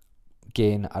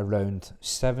gain around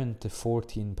 7 to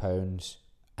 14 pounds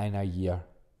in a year.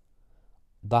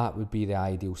 That would be the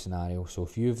ideal scenario. So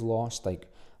if you've lost like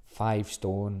 5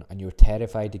 stone and you're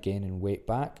terrified of gaining weight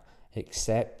back,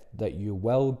 accept that you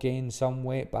will gain some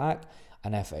weight back,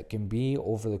 and if it can be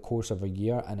over the course of a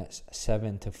year and it's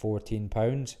 7 to 14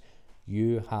 pounds,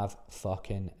 you have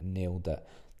fucking nailed it.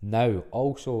 Now,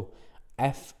 also,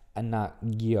 if in that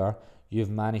year you've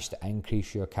managed to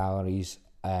increase your calories,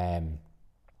 and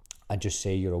just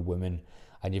say you're a woman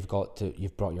and you've brought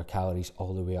your calories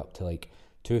all the way up to like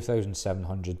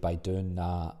 2,700 by doing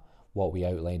that, what we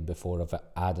outlined before of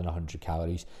adding 100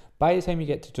 calories. By the time you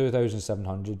get to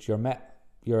 2,700,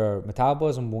 your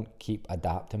metabolism won't keep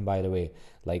adapting, by the way.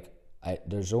 Like,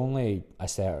 there's only a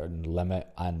certain limit,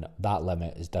 and that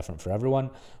limit is different for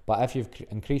everyone. But if you've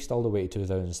increased all the way to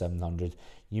 2,700,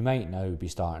 you might now be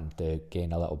starting to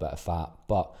gain a little bit of fat,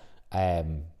 but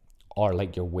or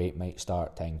like your weight might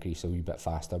start to increase a wee bit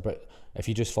faster. But if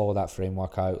you just follow that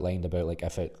framework I outlined about, like,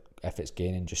 if it's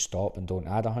gaining, just stop and don't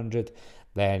add 100,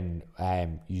 then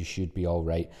you should be all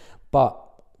right. But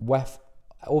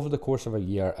over the course of a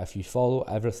year, if you follow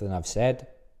everything I've said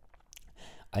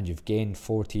and you've gained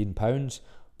 14 pounds,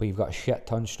 but you've got a shit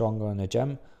ton stronger in the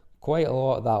gym, quite a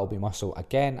lot of that will be muscle.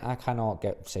 Again, I cannot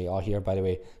say, oh, here, by the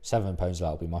way, 7 pounds of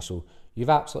that will be muscle. You've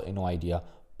absolutely no idea.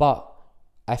 But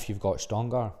if you've got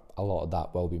stronger, a lot of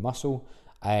that will be muscle.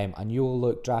 And you'll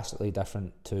look drastically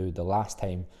different to the last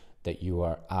time that you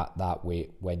were at that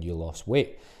weight when you lost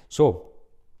weight. So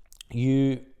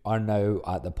you are now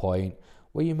at the point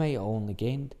where you might have only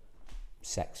gained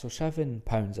 6 or 7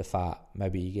 pounds of fat.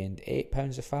 Maybe you gained 8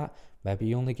 pounds of fat. Maybe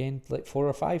you only gained like 4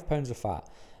 or 5 pounds of fat.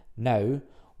 Now,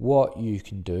 what you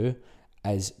can do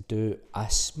is do a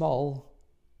small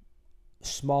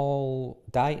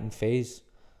dieting phase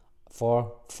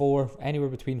for anywhere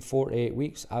between 4 to 8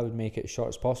 weeks. I would make it as short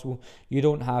as possible. You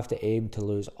don't have to aim to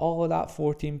lose all of that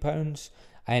 14 pounds.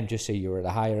 Just say you were at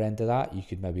the higher end of that. You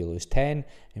could maybe lose 10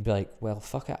 and be like, well,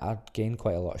 fuck it, I've gained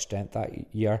quite a lot of strength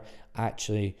that year.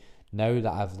 Actually, now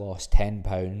that I've lost 10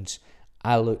 pounds,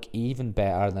 I look even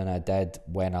better than I did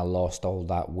when I lost all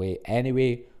that weight.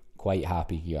 Anyway, quite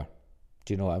happy here.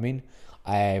 Do you know what I mean?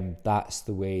 That's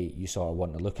the way you sort of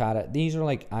want to look at it. These are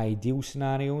like ideal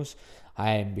scenarios,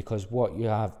 because what you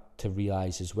have to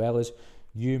realise as well is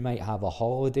you might have a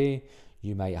holiday,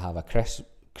 you might have a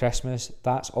Christmas.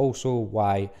 That's also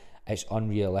why it's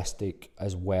unrealistic,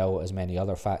 as well as many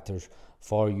other factors,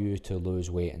 for you to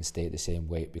lose weight and stay at the same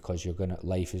weight, because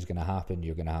life is gonna happen.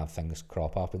 You're gonna have things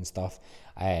crop up and stuff.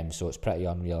 So it's pretty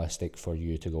unrealistic for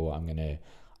you to go, I'm gonna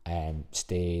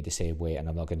stay the same weight and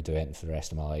I'm not gonna do anything for the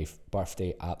rest of my life.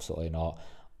 Birthday, absolutely not.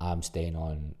 I'm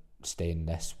staying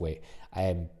this weight.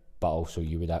 But also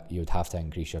you would have to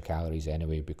increase your calories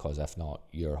anyway, because if not,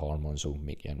 your hormones will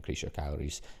make you increase your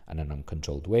calories in an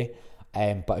uncontrolled way.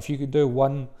 But if you could do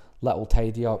one little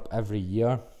tidy up every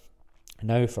year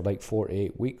now for like 4 to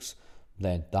 8 weeks,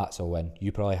 then that's a win.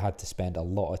 You probably had to spend a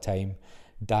lot of time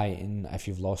dieting if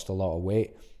you've lost a lot of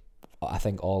weight. I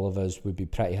think all of us would be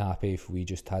pretty happy if we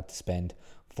just had to spend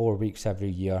 4 weeks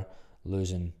every year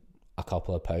losing a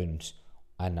couple of pounds,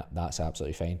 and that's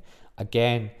absolutely fine.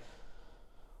 Again,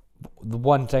 the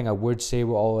one thing I would say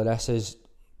with all of this is,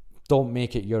 don't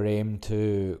make it your aim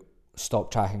to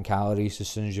stop tracking calories as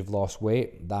soon as you've lost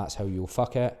weight. That's how you'll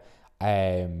fuck it.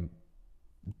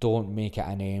 Don't make it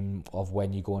an aim of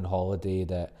when you go on holiday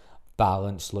that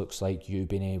balance looks like you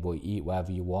being able to eat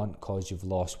whatever you want because you've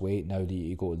lost weight now that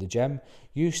you go to the gym.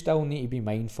 You still need to be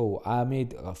mindful. I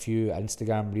made a few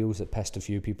Instagram reels that pissed a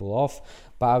few people off,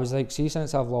 but I was like, see,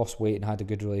 since I've lost weight and had a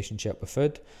good relationship with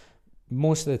food,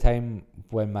 most of the time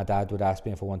when my dad would ask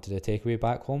me if I wanted a takeaway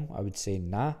back home, I would say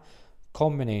nah.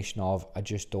 Combination of I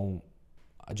just don't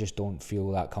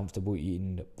feel that comfortable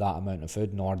eating that amount of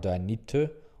food, nor do I need to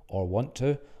or want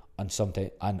to,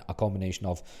 and a combination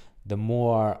of the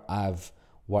more I've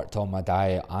worked on my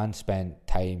diet and spent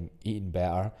time eating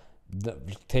better, the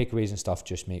takeaways and stuff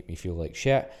just make me feel like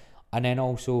shit. And then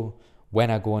also when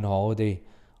I go on holiday,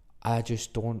 I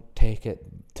just don't take it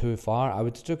too far. I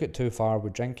would have took it too far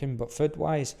with drinking, but food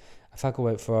wise, if I go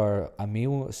out for a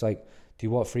meal, it's like, do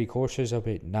you want 3 courses? I'll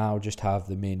be, nah, I'll just have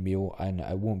the main meal, and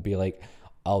it won't be like,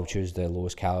 I'll choose the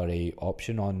lowest calorie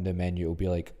option on the menu. It'll be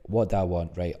like, what do I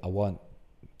want? Right, I want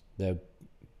the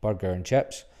burger and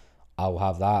chips. I'll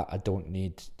have that. I don't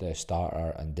need the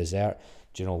starter and dessert.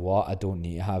 Do you know what? I don't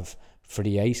need to have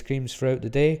 3 ice creams throughout the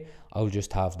day. I'll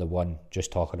just have the one.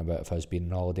 Just talking about if I was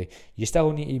being on holiday. You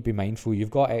still need to be mindful. You've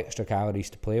got extra calories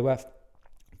to play with.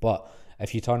 But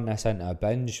if you turn this into a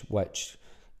binge, which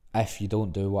if you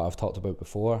don't do what I've talked about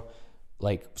before,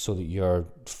 like so that you're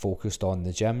focused on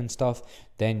the gym and stuff,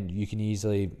 then you can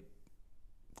easily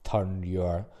turn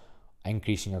your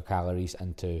increasing your calories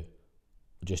into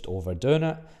just overdoing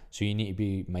it. So you need to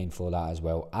be mindful of that as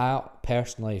well. I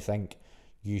personally think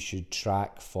you should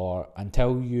track for,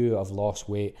 until you have lost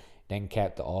weight then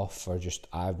kept it off for just,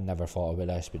 I've never thought about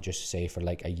this, but just say for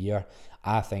like a year,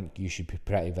 I think you should be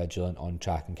pretty vigilant on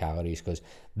tracking calories, because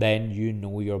then you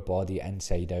know your body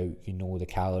inside out, you know the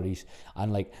calories.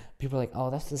 And like, people are like, oh,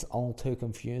 this is all too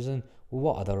confusing. Well,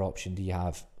 what other option do you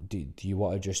have? Do you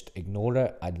want to just ignore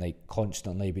it and like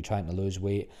constantly be trying to lose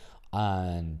weight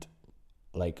and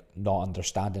like not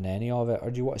understanding any of it?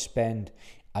 Or do you want to spend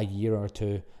a year or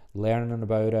two learning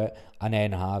about it and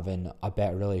then having a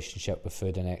better relationship with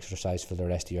food and exercise for the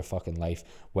rest of your fucking life,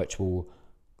 which will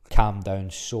calm down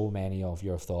so many of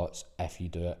your thoughts if you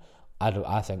do it?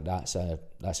 I think that's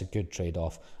a good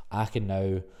trade-off. I can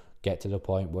now get to the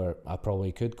point where I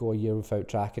probably could go a year without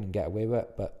tracking and get away with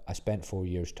it, but I spent 4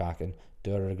 years tracking.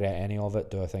 Do I regret any of it?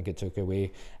 Do I think it took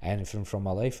away anything from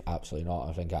my life? Absolutely not.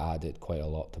 I think it added quite a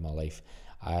lot to my life,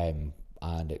 and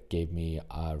it gave me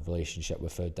a relationship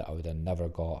with food that I would have never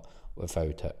got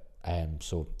without it.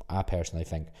 So I personally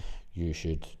think you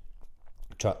should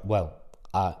try,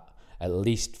 at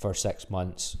least for 6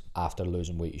 months after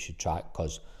losing weight, you should track,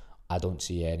 because I don't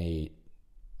see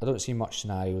much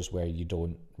scenarios where you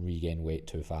don't regain weight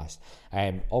too fast.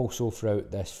 Also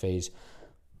throughout this phase,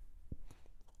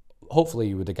 hopefully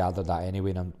you would have gathered that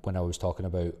anyway when I was talking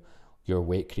about your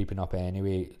weight creeping up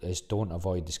anyway, is don't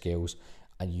avoid the scales,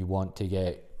 and you want to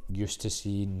get used to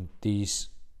seeing these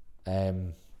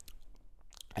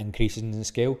increases in the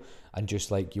scale. And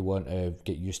just like you want to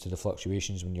get used to the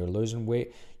fluctuations when you're losing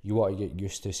weight, you want to get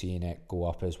used to seeing it go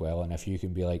up as well. And if you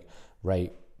can be like,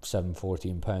 right,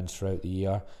 14 pounds throughout the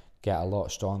year, get a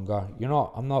lot stronger.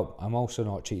 I'm also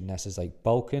not treating this as like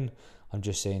bulking. I'm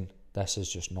just saying this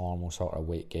is just normal sort of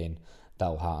weight gain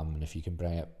that'll happen, and if you can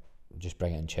bring it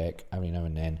in check every now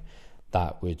and then,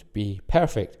 that would be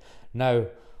perfect. Now,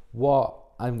 what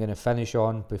I'm going to finish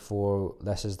on before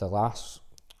this is the last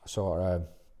sort of,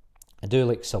 I do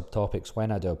like subtopics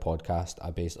when I do a podcast.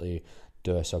 I basically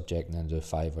do a subject and then do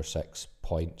 5 or 6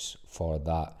 points for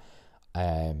that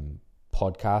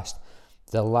podcast.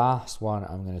 The last one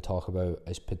I'm going to talk about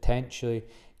is potentially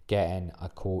getting a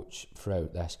coach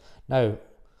throughout this. Now,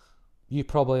 you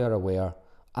probably are aware,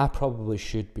 I probably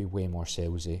should be way more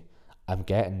salesy. I'm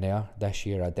getting there. This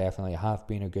year I definitely have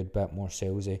been a good bit more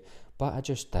salesy, but I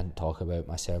just didn't talk about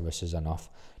my services enough.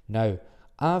 Now,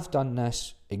 I've done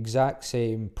this exact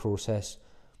same process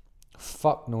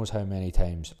fuck knows how many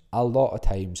times. A lot of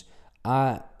times.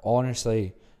 I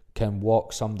honestly can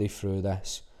walk somebody through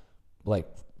this like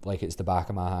it's the back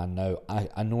of my hand now.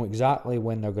 I know exactly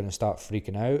when they're going to start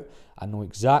freaking out. I know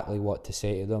exactly what to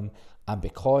say to them. And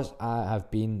because I have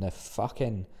been the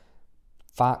fucking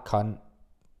fat cunt,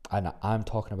 and I'm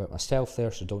talking about myself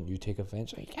there, so don't you take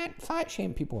offence. You can't fat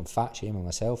shame people and fat shaming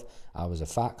myself. I was a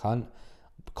fat cunt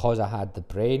because I had the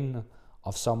brain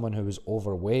of someone who was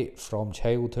overweight from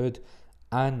childhood.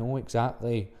 I know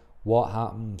exactly what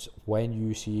happens when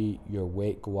you see your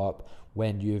weight go up,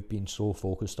 when you've been so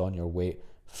focused on your weight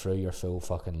through your full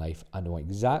fucking life. I know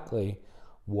exactly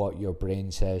what your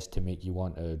brain says to make you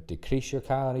want to decrease your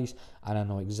calories, and I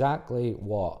know exactly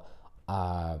what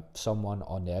someone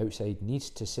on the outside needs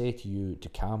to say to you to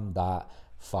calm that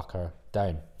fucker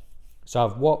down. So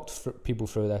I've walked people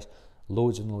through this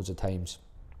loads and loads of times.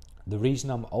 The reason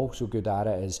I'm also good at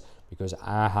it is because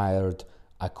I hired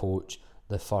a coach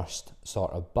the first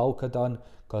sort of bulk I done,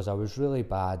 because I was really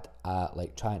bad at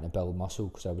like trying to build muscle,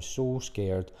 because I was so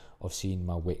scared of seeing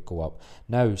my weight go up.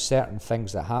 Now, certain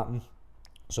things that happen,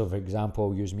 so for example,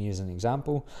 I'll use me as an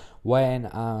example. When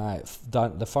I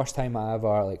done the first time I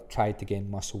ever like tried to gain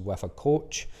muscle with a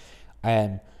coach,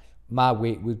 my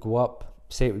weight would go up,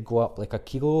 say it would go up like a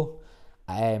kilo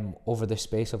over the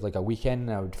space of like a weekend,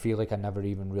 and I would feel like I never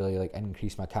even really like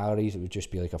increased my calories. It would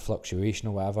just be like a fluctuation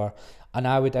or whatever, and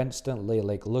I would instantly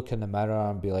like look in the mirror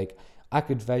and be like, I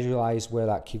could visualize where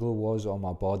that kilo was on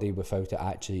my body without it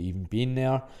actually even being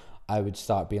there. I would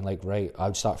start being like, right, I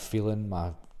would start feeling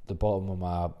the bottom of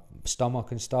my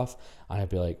stomach and stuff, and I'd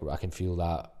be like, I can feel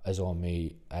that is on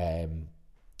me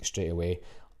straight away.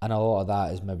 And a lot of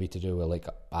that is maybe to do with like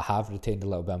I have retained a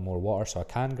little bit more water, so I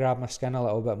can grab my skin a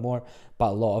little bit more, but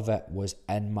a lot of it was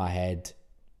in my head,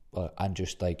 and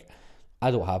just like I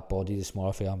don't have body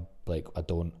dysmorphia. I'm like, I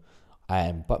don't,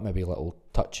 but maybe little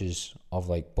touches of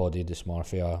like body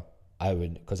dysmorphia I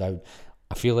would, because I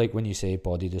feel like when you say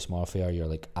body dysmorphia, you're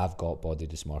like, I've got body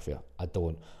dysmorphia. I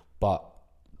don't, but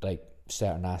like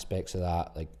certain aspects of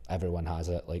that, like everyone has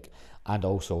it, like, and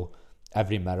also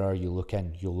every mirror you look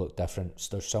in, you'll look different.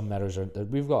 So there's some mirrors,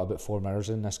 we've got about 4 mirrors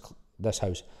in this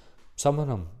house. Some of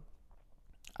them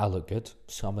I look good,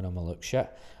 some of them I look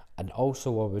shit. And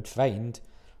also I would find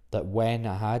that when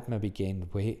I had maybe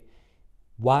gained weight,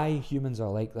 why humans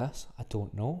are like this, I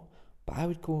don't know, but I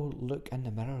would go look in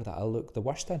the mirror that I look the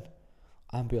worst in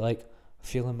and be like,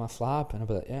 feeling my flab, and I'd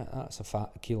be like, yeah, that's a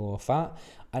kilo of fat.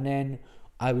 And then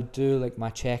I would do like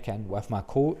my check-in with my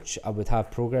coach. I would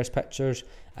have progress pictures.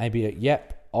 I'd be like,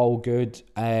 yep, all good.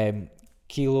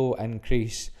 Kilo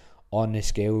increase on the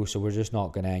scale, so we're just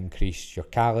not going to increase your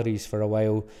calories for a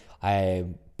while,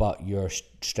 but your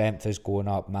strength is going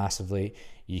up massively.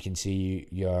 You can see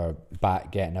your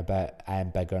back getting a bit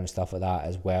bigger and stuff like that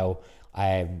as well.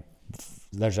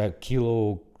 There's a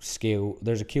kilo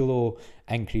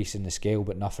increase in the scale,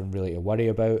 but nothing really to worry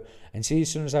about. And see, as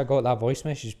soon as I got that voice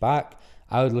message back,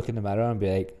 I would look in the mirror and be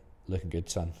like, looking good,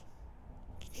 son.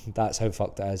 That's how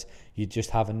fucked it is. You just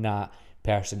having that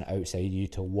person outside you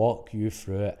to walk you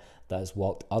through it, that has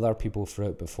walked other people through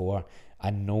it before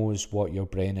and knows what your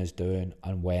brain is doing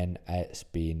and when it's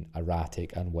being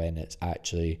erratic and when it's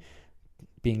actually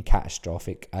being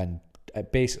catastrophic. And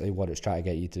basically what it's trying to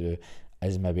get you to do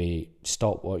is maybe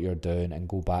stop what you're doing and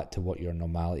go back to what your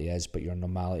normality is. But your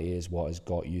normality is what has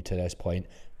got you to this point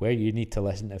where you need to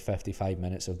listen to 55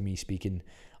 minutes of me speaking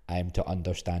to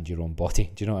understand your own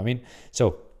body. Do you know what I mean?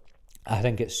 So I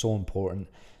think it's so important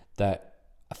that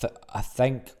I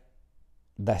think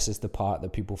this is the part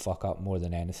that people fuck up more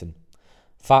than anything.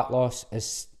 Fat loss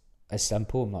is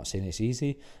simple. I'm not saying it's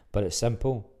easy, but it's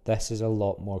simple. This is a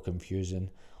lot more confusing,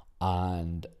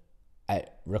 and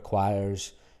it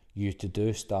requires you to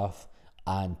do stuff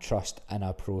and trust in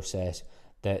a process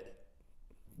that,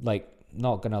 like,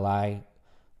 not gonna lie,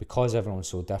 because everyone's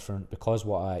so different, because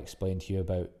what I explained to you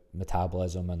about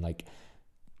metabolism and like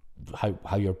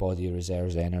how your body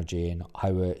reserves energy and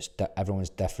how everyone's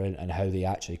different and how they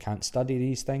actually can't study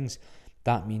these things,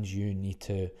 that means you need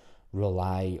to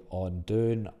rely on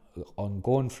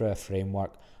going through a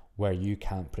framework where you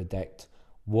can't predict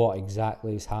what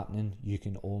exactly is happening. You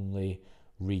can only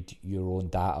read your own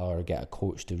data or get a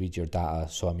coach to read your data.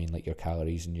 So I mean, like, your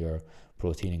calories and your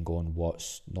protein, and going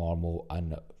what's normal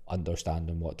and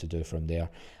understanding what to do from there.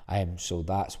 So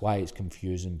that's why it's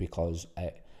confusing, because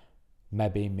it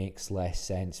maybe makes less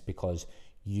sense, because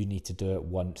you need to do it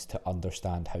once to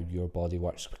understand how your body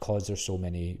works, because there's so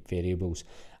many variables.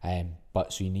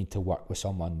 But so you need to work with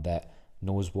someone that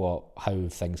knows how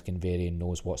things can vary and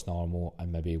knows what's normal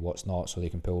and maybe what's not, so they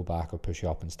can pull back or push you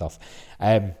up and stuff.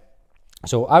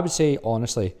 So I would say,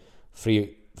 honestly,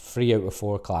 3 out of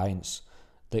 4 clients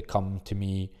that come to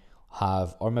me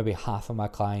have, or maybe half of my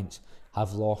clients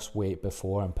have lost weight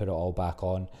before and put it all back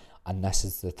on, and this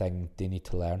is the thing they need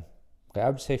to learn. I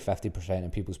would say 50%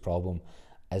 of people's problem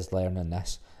is learning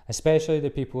this, especially the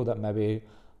people that maybe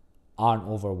aren't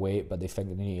overweight but they think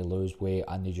they need to lose weight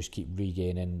and they just keep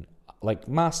regaining, like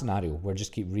my scenario, where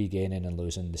just keep regaining and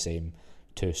losing the same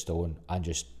 2 stone and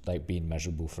just like being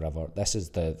miserable forever. This is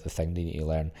the thing they need to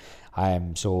learn.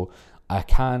 So I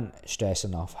can't stress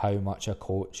enough how much a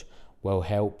coach will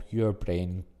help your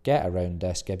brain get around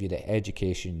this, give you the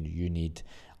education you need,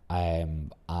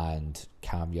 and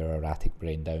calm your erratic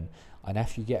brain down. And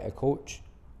if you get a coach,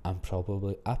 I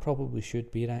probably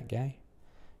should be that guy,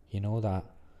 that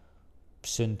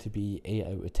soon to be 8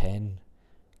 out of 10,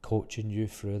 coaching you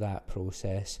through that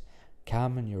process,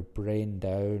 calming your brain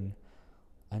down,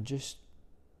 and just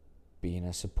being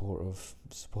a supportive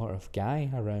guy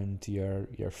around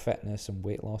your fitness and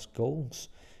weight loss goals,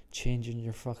 changing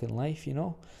your fucking life,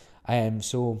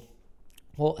 So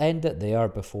we'll end it there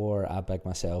before I big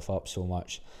myself up so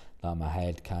much that my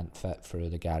head can't fit through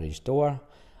the garage door.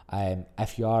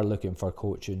 If you are looking for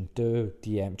coaching, do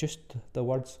DM just the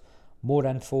words more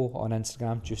info on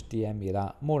Instagram. Just DM me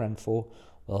that, more info.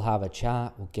 We'll have a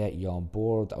chat, we'll get you on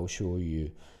board. I'll show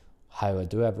you how I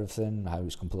do everything, how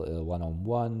it's completely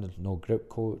one-on-one. There's no group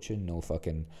coaching, no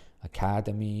fucking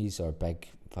academies or big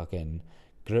fucking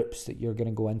groups that you're going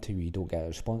to go into where you don't get a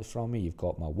response from me. You've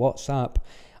got my WhatsApp.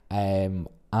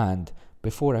 And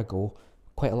before I go,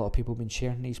 quite a lot of people have been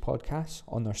sharing these podcasts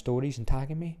on their stories and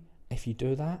tagging me. If you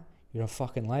do that, you're a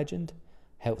fucking legend.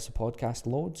 Helps the podcast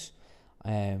loads.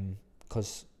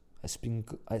 Because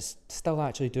it's still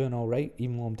actually doing all right,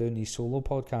 even though I'm doing these solo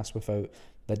podcasts without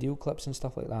video clips and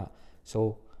stuff like that.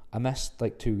 So I missed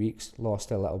like 2 weeks,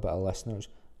 lost a little bit of listeners,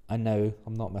 and now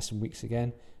I'm not missing weeks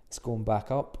again. It's going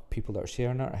back up. People that are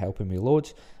sharing it are helping me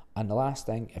loads. And the last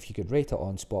thing, if you could rate it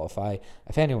on Spotify,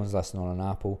 if anyone's listening on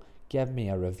Apple, give me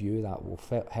a review. That will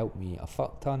help me a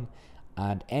fuck ton.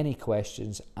 And any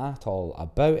questions at all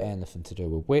about anything to do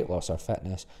with weight loss or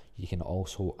fitness, you can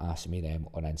also ask me them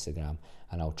on Instagram,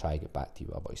 and I'll try to get back to you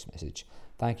with a voice message.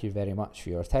 Thank you very much for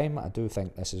your time. I do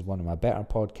think this is one of my better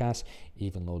podcasts,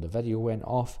 even though the video went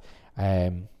off.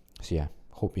 So yeah,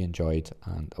 hope you enjoyed,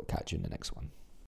 and I'll catch you in the next one.